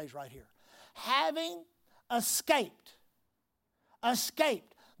last days right here. Having escaped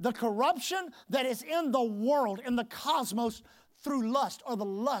the corruption that is in the world, in the cosmos, through lust, or the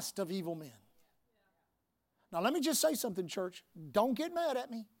lust of evil men. Now let me just say something, church. Don't get mad at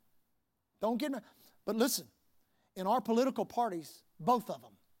me. Don't get mad. But listen, in our political parties, both of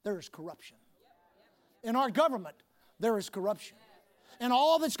them, there is corruption. In our government, there is corruption. And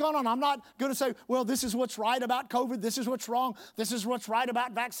all that's gone on, I'm not going to say, well, this is what's right about COVID, this is what's wrong, this is what's right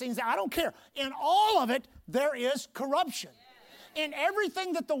about vaccines. I don't care. In all of it, there is corruption. In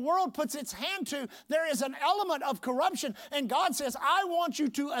everything that the world puts its hand to, there is an element of corruption. And God says, I want you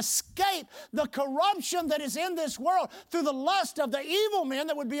to escape the corruption that is in this world through the lust of the evil men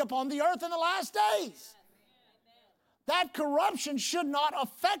that would be upon the earth in the last days. That corruption should not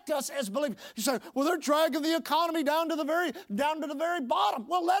affect us as believers. You say, well, they're dragging the economy down to the very bottom.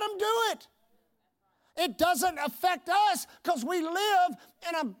 Well, let them do it. It doesn't affect us because we live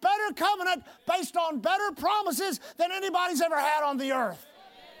in a better covenant based on better promises than anybody's ever had on the earth.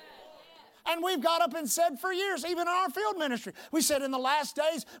 And we've got up and said for years, even in our field ministry, we said in the last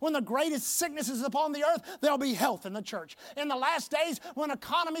days when the greatest sickness is upon the earth, there'll be health in the church. In the last days when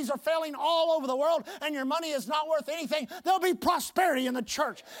economies are failing all over the world and your money is not worth anything, there'll be prosperity in the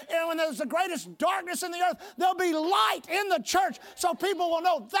church. And when there's the greatest darkness in the earth, there'll be light in the church so people will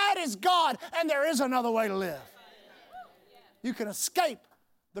know that is God and there is another way to live. You can escape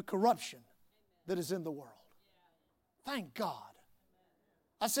the corruption that is in the world. Thank God.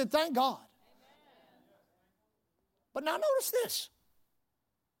 I said, thank God. But now notice this,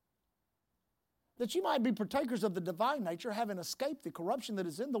 that you might be partakers of the divine nature, having escaped the corruption that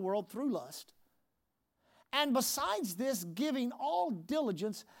is in the world through lust. And besides this, giving all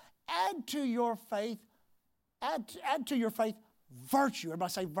diligence, add to your faith virtue.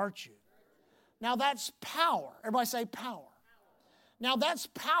 Everybody say virtue. Now that's power. Everybody say power. Now that's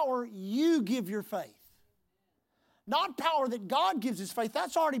power you give your faith. Not power that God gives his faith.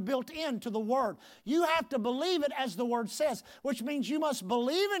 That's already built into the Word. You have to believe it as the Word says, which means you must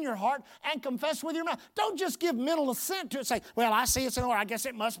believe in your heart and confess with your mouth. Don't just give mental assent to it. Say, well, I see it's in order. I guess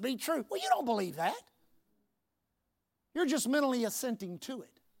it must be true. Well, you don't believe that. You're just mentally assenting to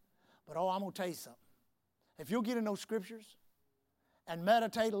it. But, I'm going to tell you something. If you'll get in those scriptures and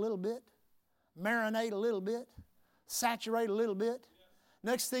meditate a little bit, marinate a little bit, saturate a little bit,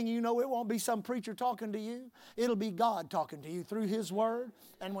 Next thing you know, it won't be some preacher talking to you. It'll be God talking to you through His Word.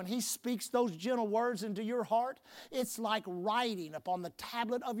 And when He speaks those gentle words into your heart, it's like writing upon the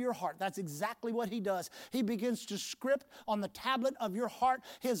tablet of your heart. That's exactly what He does. He begins to script on the tablet of your heart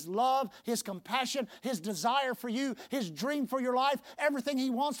His love, His compassion, His desire for you, His dream for your life, everything He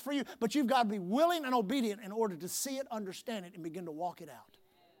wants for you. But you've got to be willing and obedient in order to see it, understand it, and begin to walk it out.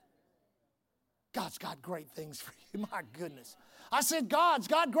 God's got great things for you. My goodness. I said, God's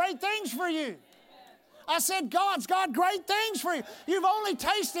got great things for you. I said, God's got great things for you. You've only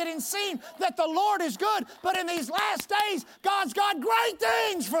tasted and seen that the Lord is good, but in these last days, God's got great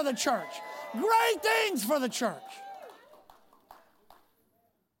things for the church. Great things for the church.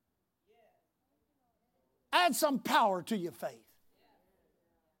 Add some power to your faith.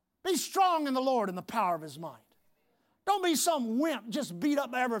 Be strong in the Lord and the power of His might. Don't be some wimp, just beat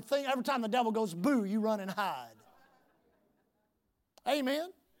up everything. Every time the devil goes boo, you run and hide. Amen.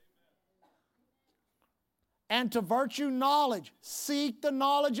 And to virtue knowledge, seek the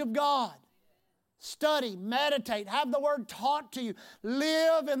knowledge of God. Study, meditate, have the Word taught to you.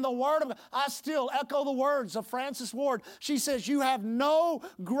 Live in the Word of God. I still echo the words of Frances Ward. She says, you have no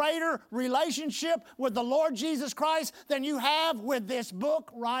greater relationship with the Lord Jesus Christ than you have with this book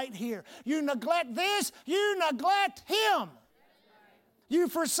right here. You neglect this, you neglect Him. You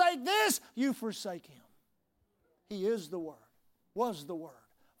forsake this, you forsake Him. He is the Word, was the Word,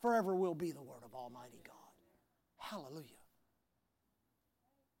 forever will be the Word of Almighty God. Hallelujah.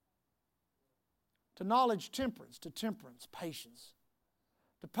 To knowledge, temperance. To temperance, patience.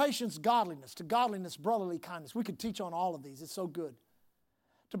 To patience, godliness. To godliness, brotherly kindness. We could teach on all of these. It's so good.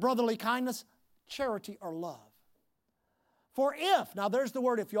 To brotherly kindness, charity or love. For if, now there's the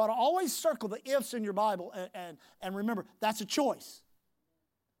word if. You ought to always circle the ifs in your Bible and remember, that's a choice.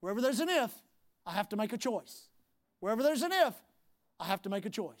 Wherever there's an if, I have to make a choice. Wherever there's an if, I have to make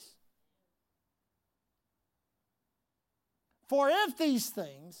a choice. For if these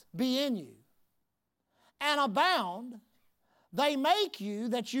things be in you, and abound, they make you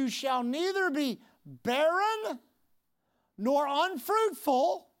that you shall neither be barren nor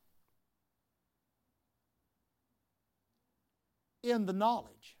unfruitful in the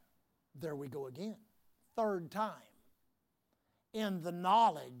knowledge. There we go again. Third time. In the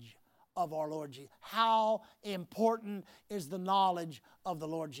knowledge of our Lord Jesus. How important is the knowledge of the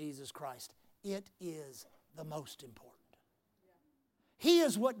Lord Jesus Christ? It is the most important. He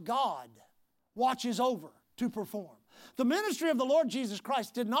is what God watches over to perform. The ministry of the Lord Jesus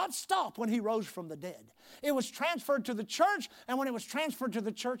Christ did not stop when He rose from the dead. It was transferred to the church, and when it was transferred to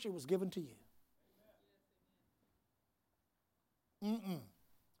the church, it was given to you.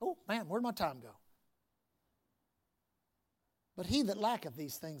 Oh, man, where'd my time go? But he that lacketh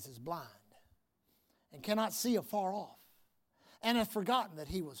these things is blind, and cannot see afar off, and hath forgotten that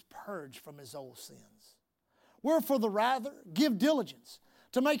he was purged from his old sins. Wherefore the rather give diligence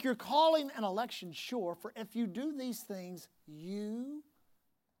to make your calling and election sure, for if you do these things, you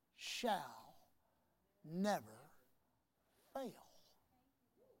shall never fail.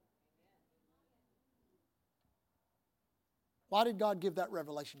 Why did God give that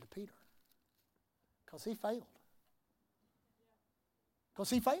revelation to Peter? Because he failed. Because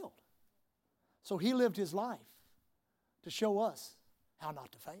he failed. So he lived his life to show us how not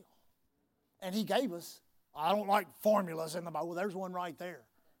to fail. And he gave us, I don't like formulas in the Bible. There's one right there.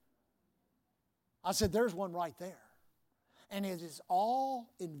 I said, there's one right there. And it is all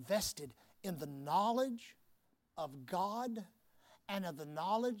invested in the knowledge of God and of the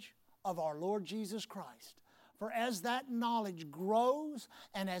knowledge of our Lord Jesus Christ. For as that knowledge grows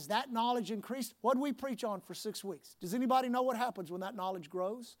and as that knowledge increases, what did we preach on for 6 weeks? Does anybody know what happens when that knowledge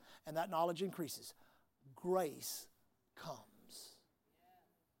grows and that knowledge increases? Grace comes.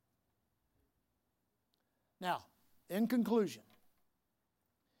 Now, in conclusion,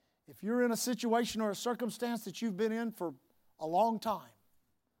 if you're in a situation or a circumstance that you've been in for a long time,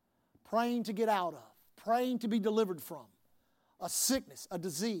 praying to get out of, praying to be delivered from, a sickness, a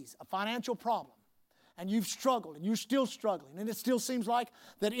disease, a financial problem, and you've struggled and you're still struggling, and it still seems like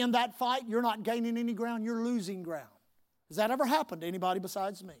that in that fight you're not gaining any ground, you're losing ground. Has that ever happened to anybody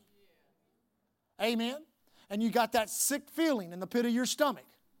besides me? Yeah. Amen? And you got that sick feeling in the pit of your stomach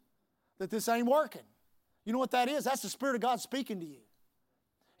that this ain't working. You know what that is? That's the Spirit of God speaking to you.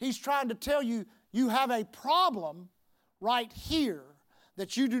 He's trying to tell you you have a problem right here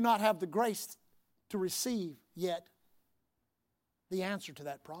that you do not have the grace to receive yet the answer to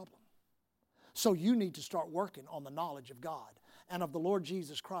that problem. So you need to start working on the knowledge of God and of the Lord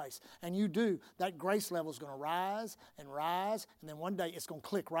Jesus Christ, and you do, that grace level is going to rise, and then one day it's going to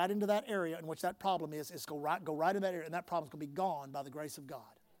click right into that area in which that problem is. It's going to go right in that area, and that problem's going to be gone by the grace of God.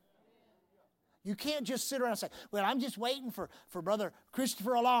 You can't just sit around and say, well, I'm just waiting for Brother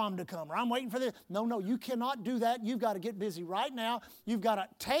Christopher Alam to come, or I'm waiting for this. No, you cannot do that. You've got to get busy right now. You've got to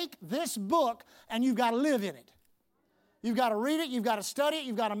take this book, and you've got to live in it. You've got to read it, you've got to study it,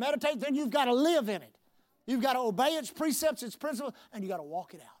 you've got to meditate, then you've got to live in it. You've got to obey its precepts, its principles, and you've got to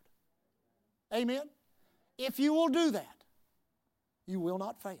walk it out. Amen? If you will do that, you will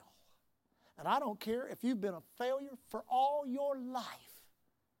not fail. And I don't care if you've been a failure for all your life.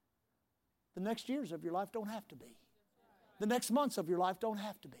 The next years of your life don't have to be. The next months of your life don't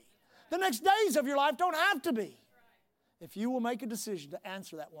have to be. The next days of your life don't have to be. If you will make a decision to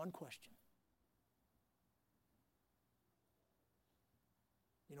answer that one question.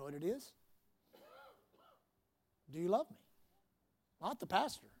 You know what it is? Do you love me? Not the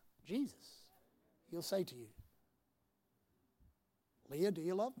pastor, Jesus. He'll say to you, Leah, do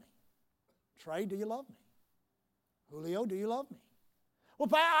you love me? Trey, do you love me? Julio, do you love me? Well,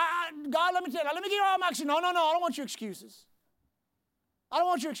 God, let me tell you, let me give you all my excuses. No, I don't want your excuses. I don't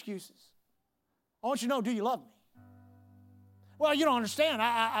want your excuses. I want you to know, do you love me? Well, you don't understand.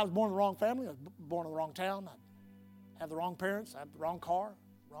 I was born in the wrong family. I was born in the wrong town. I have the wrong parents. I have the wrong car,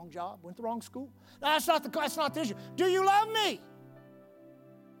 wrong job, went to the wrong school. No, that's not the issue. Do you love me?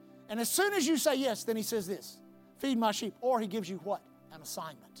 And as soon as you say yes, then he says this, feed my sheep. Or he gives you what? An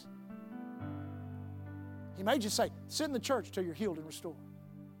assignment. He may just say, sit in the church till you're healed and restored.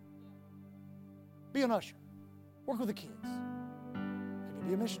 Be an usher. Work with the kids. Maybe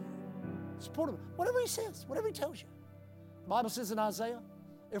be a missionary. Support them. Whatever he says, whatever he tells you. The Bible says in Isaiah,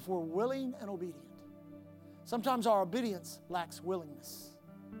 if we're willing and obedient. Sometimes our obedience lacks willingness.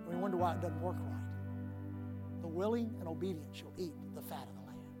 And we wonder why it doesn't work right. The willing and obedient shall eat the fat of the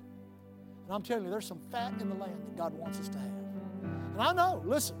land. And I'm telling you, there's some fat in the land that God wants us to have. And I know,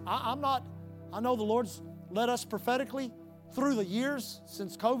 listen, I know the Lord's led us prophetically through the years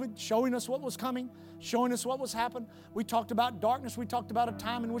since COVID, showing us what was coming, showing us what was happening. We talked about darkness. We talked about a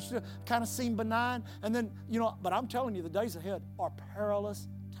time in which it kind of seemed benign. And then, but I'm telling you, the days ahead are perilous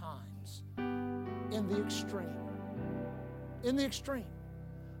times in the extreme. In the extreme.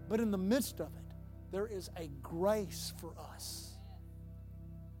 But in the midst of it, there is a grace for us.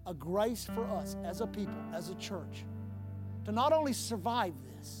 A grace for us as a people, as a church, to not only survive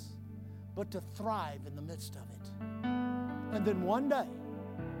this, but to thrive in the midst of it. And then one day,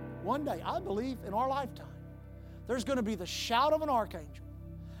 I believe in our lifetime, there's going to be the shout of an archangel,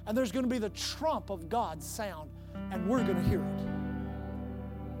 and there's going to be the trump of God's sound, and we're going to hear it.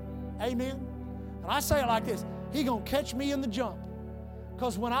 Amen? And I say it like this, He's going to catch me in the jump,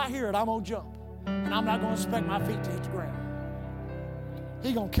 because when I hear it, I'm going to jump, and I'm not going to expect my feet to hit the ground.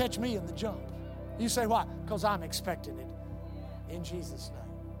 He's going to catch me in the jump. You say, why? Because I'm expecting it in Jesus' name.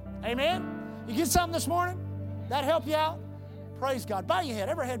 Amen? You get something this morning? That help you out? Praise God. Bow your head,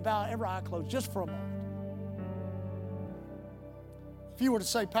 every head bowed, every eye closed, just for a moment. If you were to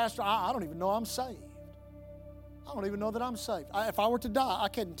say, Pastor, I don't even know I'm saved. I don't even know that I'm saved. If I were to die, I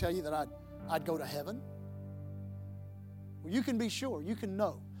couldn't tell you that I'd go to heaven. Well, you can be sure. You can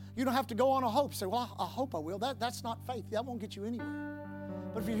know. You don't have to go on a hope. Say, well, I hope I will. That's not faith. That won't get you anywhere.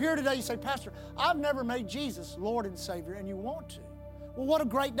 But if you're here today, you say, Pastor, I've never made Jesus Lord and Savior, and you want to. Well, what a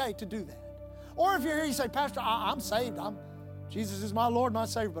great day to do that. Or if you're here, you say, Pastor, I'm saved. Jesus is my Lord, my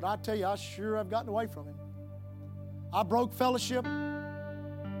Savior, but I tell you, I sure have gotten away from Him. I broke fellowship.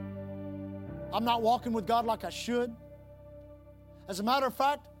 I'm not walking with God like I should. As a matter of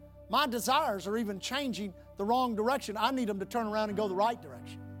fact, my desires are even changing the wrong direction. I need them to turn around and go the right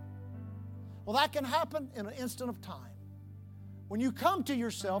direction. Well, that can happen in an instant of time. When you come to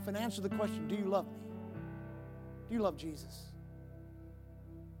yourself and answer the question, do you love me? Do you love Jesus?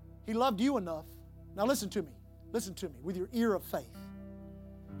 He loved you enough. Now listen to me with your ear of faith.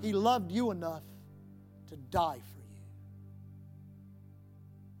 He loved you enough to die for you.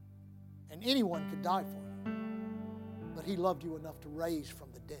 And anyone could die for you. But He loved you enough to raise from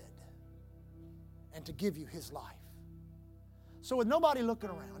the dead and to give you His life. So with nobody looking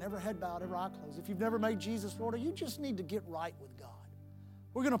around, every head bowed, every eye closed, if you've never made Jesus Lord, you just need to get right with God.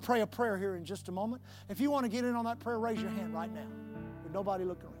 We're going to pray a prayer here in just a moment. If you want to get in on that prayer, raise your hand right now. With nobody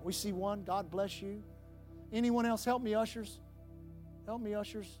looking around. We see one. God bless you. Anyone else? Help me, ushers. Help me,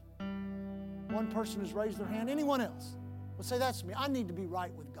 ushers. One person has raised their hand. Anyone else? Well, say, that's me. I need to be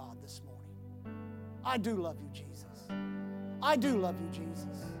right with God this morning. I do love you, Jesus. I do love you, Jesus.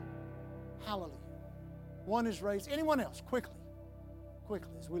 Hallelujah. One is raised. Anyone else? Quickly,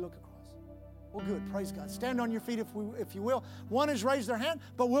 as we look across. Well, good. Praise God. Stand on your feet if you will. One has raised their hand,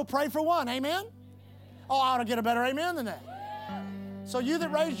 but we'll pray for one. Amen? Oh, I ought to get a better amen than that. So you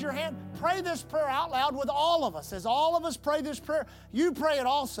that raised your hand, pray this prayer out loud with all of us. As all of us pray this prayer, you pray it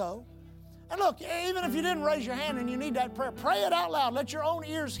also. And look, even if you didn't raise your hand and you need that prayer, pray it out loud. Let your own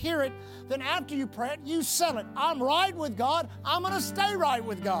ears hear it. Then after you pray it, you settle it. I'm right with God. I'm going to stay right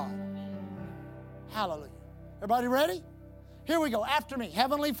with God. Hallelujah. Everybody ready? Here we go. After me.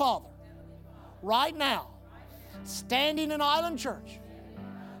 Heavenly Father, right now, standing in Island Church,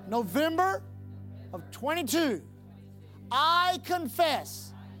 November of 22, I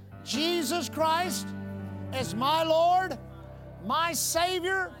confess Jesus Christ as my Lord, my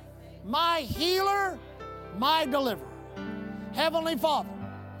Savior, my healer, my deliverer. Heavenly Father,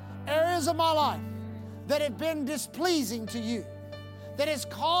 areas of my life that have been displeasing to you, that has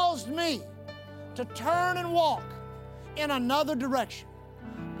caused me to turn and walk in another direction,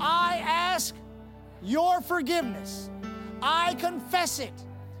 I ask your forgiveness. I confess it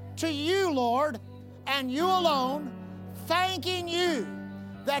to you, Lord, and you alone, thanking you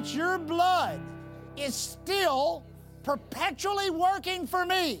that your blood is still perpetually working for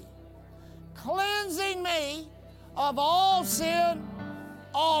me, cleansing me of all sin,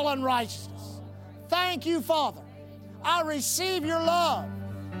 all unrighteousness. Thank you, Father. I receive your love.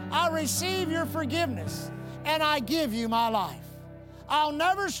 I receive your forgiveness, and I give you my life. I'll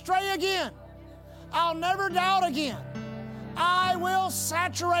never stray again. I'll never doubt again. I will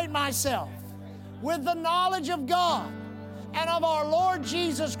saturate myself with the knowledge of God and of our Lord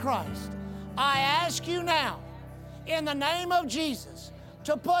Jesus Christ. I ask you now, in the name of Jesus,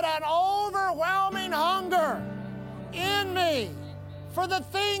 to put an overwhelming hunger in me for the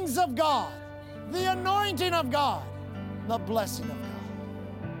things of God, the anointing of God, the blessing of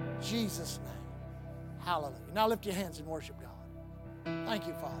God. In Jesus' name. Hallelujah. Now lift your hands and worship God. Thank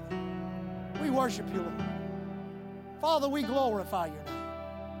you, Father. We worship you, Lord. Father, we glorify your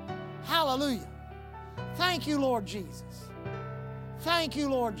name. Hallelujah. Thank you, Lord Jesus. Thank you,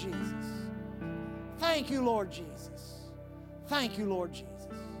 Lord Jesus. Thank you, Lord Jesus. Thank you, Lord Jesus.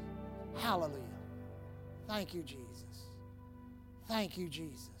 Hallelujah. Thank you, Jesus. Thank you,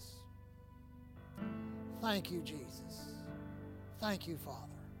 Jesus. Thank you, Jesus. Thank you, Father.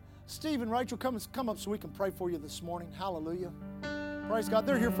 Steve and Rachel, come up so we can pray for you this morning. Hallelujah. Praise God.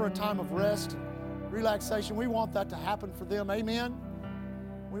 They're here for a time of rest and relaxation. We want that to happen for them. Amen.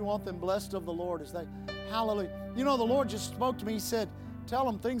 We want them blessed of the Lord as they, hallelujah. You know, the Lord just spoke to me. He said, tell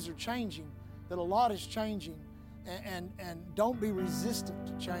them things are changing, that a lot is changing, and don't be resistant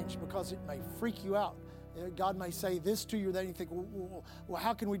to change because it may freak you out. God may say this to you, then you think, well,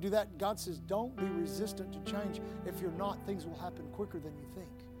 how can we do that? God says, don't be resistant to change. If you're not, things will happen quicker than you think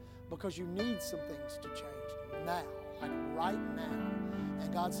because you need some things to change now, like right now.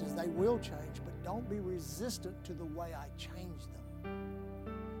 And God says they will change, but don't be resistant to the way I change them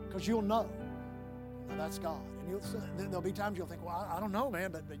because you'll know. Now, that's God. And there'll be times you'll think, well, I don't know,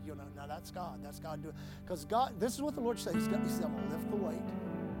 man, but you'll know, no, that's God. That's God doing. Because God, this is what the Lord says. He said, I'm going to lift the weight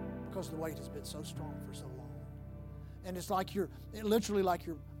because the weight has been so strong for so long. And it's like literally like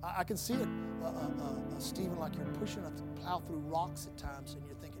I can see it, Stephen, like you're pushing a plow through rocks at times, and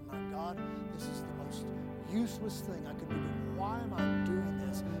you're thinking, my God, this is the most useless thing I could be doing. Why am I doing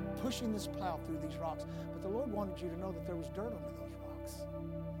this, pushing this plow through these rocks? But the Lord wanted you to know that there was dirt under those rocks.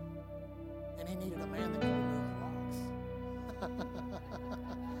 And He needed a man that could remove the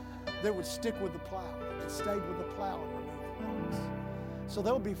rocks. That would stick with the plow, that stayed with the plow and removed the rocks. So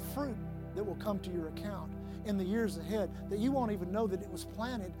there'll be fruit that will come to your account in the years ahead that you won't even know that it was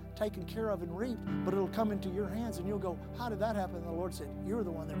planted, taken care of, and reaped, but it'll come into your hands and you'll go, how did that happen? And the Lord said, you're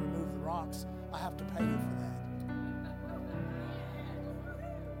the one that removed the rocks. I have to pay you for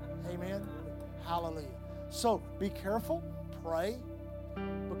that. Amen. Hallelujah. So be careful, pray,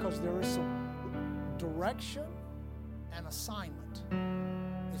 because there is some direction and assignment.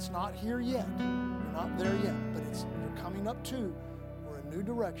 It's not here yet. You're not there yet, but you're coming up to where a new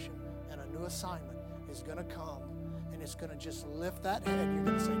direction and a new assignment is going to come, and it's going to just lift that head. You're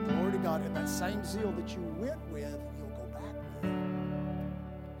going to say, glory to God, and that same zeal that you went with, you'll go back with.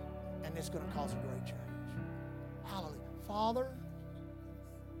 And it's going to cause a great change. Hallelujah. Father,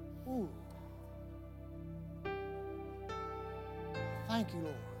 thank you,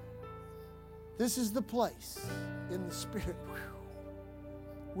 Lord. This is the place in the Spirit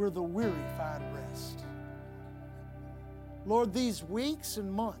where the weary find rest. Lord, these weeks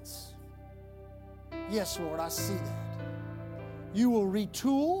and months, yes, Lord, I see that. You will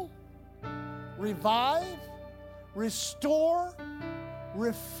retool, revive, restore,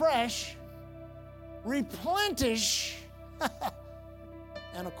 refresh, replenish,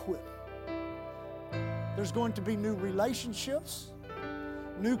 and equip. There's going to be new relationships,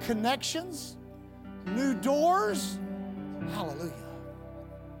 new connections, new doors. Hallelujah.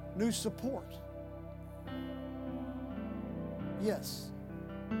 New support. Yes.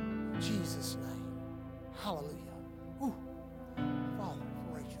 In Jesus' name. Hallelujah. Ooh. Father,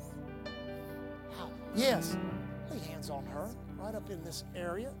 for Rachel. Yes. Lay hands on her. Right up in this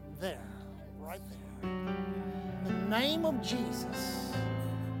area. There. Right there. In the name of Jesus.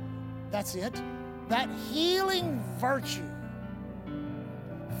 That's it. That healing virtue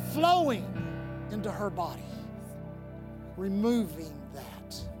flowing into her body. Removing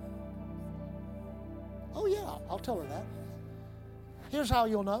that. Oh yeah, I'll tell her that. Here's how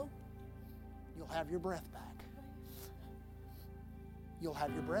you'll know. You'll have your breath back. You'll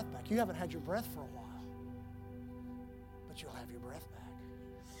have your breath back. You haven't had your breath for a while. But you'll have your breath back.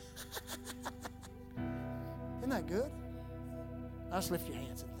 Isn't that good? Now just lift your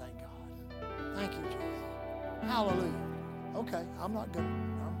hands and thank God. Thank you, Jesus. Hallelujah. Okay, I'm not going to.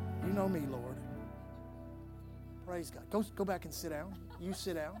 You know me, Lord. Praise God. Go back and sit down. You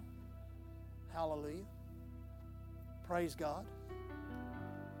sit down. Hallelujah. Praise God.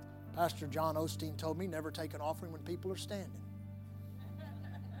 Pastor John Osteen told me never take an offering when people are standing.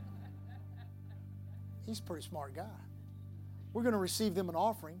 He's a pretty smart guy. We're going to receive them an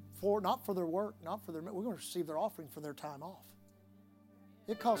offering not for their work, we're going to receive their offering for their time off.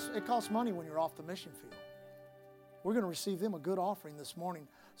 It costs money when you're off the mission field. We're going to receive them a good offering this morning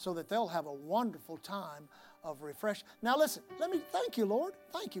so that they'll have a wonderful time of refresh. Now listen, thank you, Lord.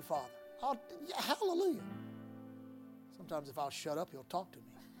 Thank you, Father. Hallelujah. Sometimes if I'll shut up, He'll talk to me.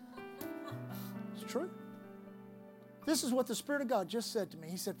 It's true. This is what the Spirit of God just said to me.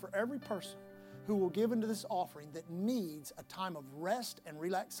 He said, for every person who will give into this offering that needs a time of rest and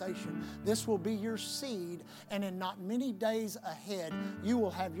relaxation, this will be your seed, and in not many days ahead, you will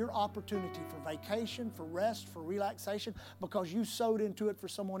have your opportunity for vacation, for rest, for relaxation, because you sowed into it for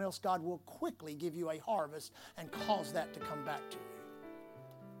someone else. God will quickly give you a harvest and cause that to come back to you.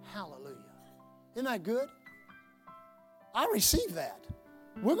 Hallelujah. Isn't that good? I receive that.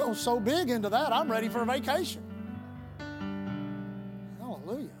 We're going to sow big into that. I'm ready for a vacation.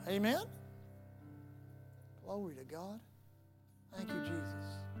 Hallelujah. Amen? Glory to God. Thank you,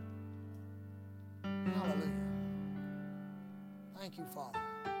 Jesus. Hallelujah. Thank you, Father.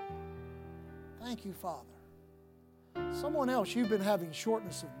 Thank you, Father. Someone else, you've been having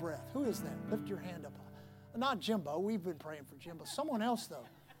shortness of breath. Who is that? Lift your hand up. Not Jimbo. We've been praying for Jimbo. Someone else, though.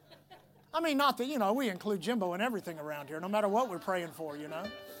 I mean, not that, we include Jimbo in everything around here, no matter what we're praying for,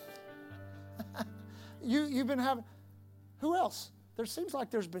 You've been having, who else? There seems like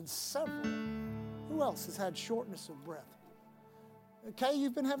there's been several. Who else has had shortness of breath? Kay,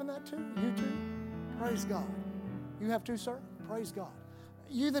 you've been having that too? You too? Praise God. You have too, sir? Praise God.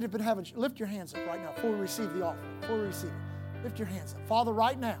 You that have been having, lift your hands up right now before we receive the offering, before we receive it. Lift your hands up. Father,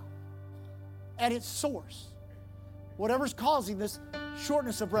 right now, at its source, whatever's causing this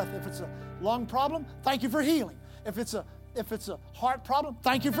shortness of breath, if it's a lung problem, thank you for healing. If it's a heart problem,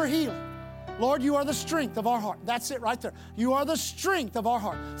 thank you for healing. Lord, you are the strength of our heart. That's it right there. You are the strength of our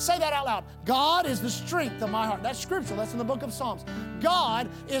heart. Say that out loud. God is the strength of my heart. That's scriptural. That's in the book of Psalms. God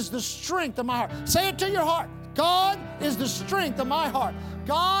is the strength of my heart. Say it to your heart. God is the strength of my heart.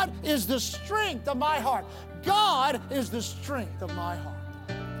 God is the strength of my heart. God is the strength of my heart.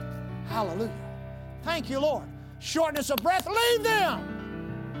 Hallelujah. Thank you, Lord. Shortness of breath, leave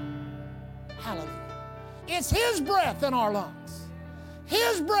them. Hallelujah. It's His breath in our lungs.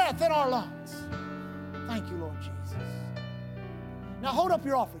 His breath in our lungs. Thank you, Lord Jesus. Now hold up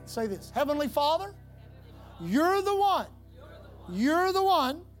your offering. Say this. Heavenly Father, you're the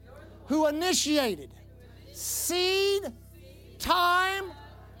one who initiated seed, time,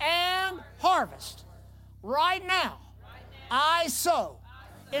 and harvest. Right now, I sow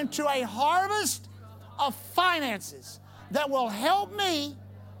into a harvest of finances that will help me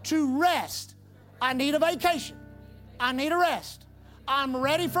to rest. I need a vacation. I need a rest. I'm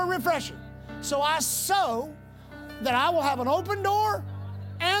ready for refreshing. So I sow that I will have an open door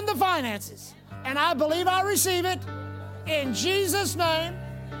and the finances. And I believe I receive it in Jesus' name.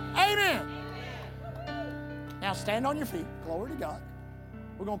 Amen. Now stand on your feet. Glory to God.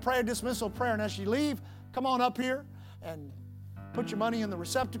 We're going to pray a dismissal prayer. And as you leave, come on up here and put your money in the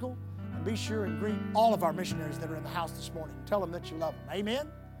receptacle. And be sure and greet all of our missionaries that are in the house this morning. Tell them that you love them. Amen.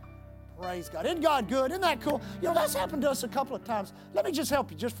 Praise God. Isn't God good? Isn't that cool? That's happened to us a couple of times. Let me just help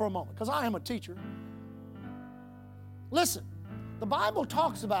you just for a moment, because I am a teacher. Listen, the Bible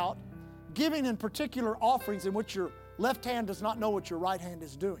talks about giving in particular offerings in which your left hand does not know what your right hand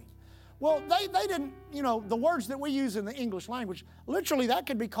is doing. Well, they didn't, the words that we use in the English language, literally that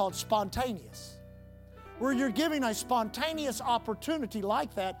could be called spontaneous. where you're giving a spontaneous opportunity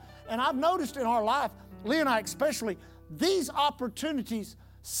like that. And I've noticed in our life, Lee and I especially, these opportunities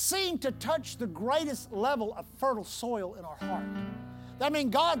seem to touch the greatest level of fertile soil in our heart. That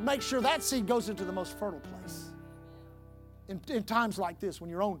means God makes sure that seed goes into the most fertile place. In times like this, when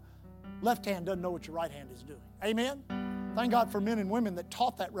your own left hand doesn't know what your right hand is doing. Amen? Thank God for men and women that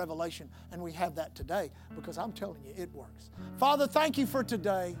taught that revelation, and we have that today, because I'm telling you, it works. Father, thank you for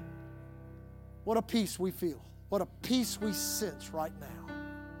today. What a peace we feel. What a peace we sense right now.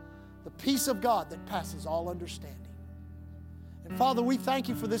 The peace of God that passes all understanding. And Father, we thank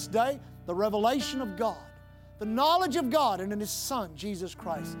you for this day, the revelation of God, the knowledge of God and in His Son, Jesus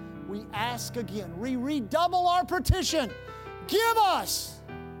Christ. We ask again, we redouble our petition. Give us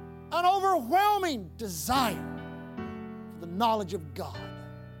an overwhelming desire for the knowledge of God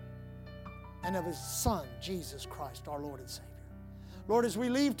and of His Son, Jesus Christ, our Lord and Savior. Lord, as we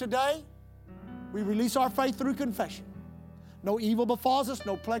leave today, we release our faith through confession. No evil befalls us,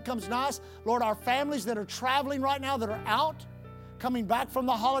 no plague comes nigh us. Lord, our families that are traveling right now, that are out, coming back from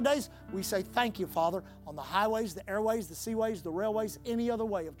the holidays, we say thank you, Father, on the highways, the airways, the seaways, the railways, any other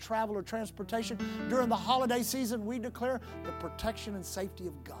way of travel or transportation. During the holiday season, we declare the protection and safety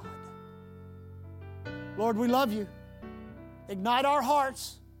of God. Lord, we love you. Ignite our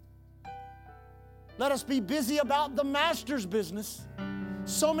hearts. Let us be busy about the Master's business.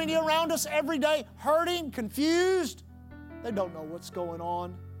 So many around us every day hurting, confused. They don't know what's going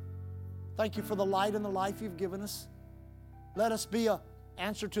on. Thank you for the light and the life you've given us. Let us be an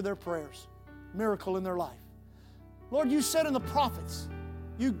answer to their prayers, miracle in their life. Lord, you said in the prophets,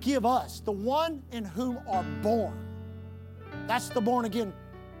 you give us the one in whom are born. That's the born again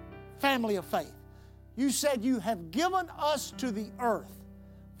family of faith. You said you have given us to the earth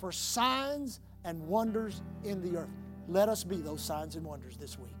for signs and wonders in the earth. Let us be those signs and wonders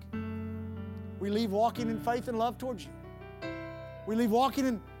this week. We leave walking in faith and love towards you. We leave walking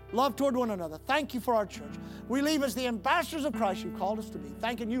in love toward one another. Thank you for our church. We leave as the ambassadors of Christ you called us to be.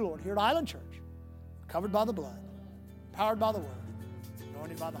 Thanking you, Lord, here at Island Church, covered by the blood, powered by the Word,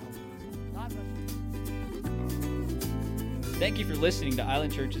 anointed by the Holy Spirit. God bless you. Thank you for listening to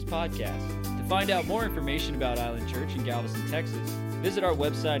Island Church's podcast. To find out more information about Island Church in Galveston, Texas, visit our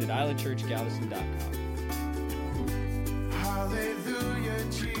website at islandchurchgalveston.com.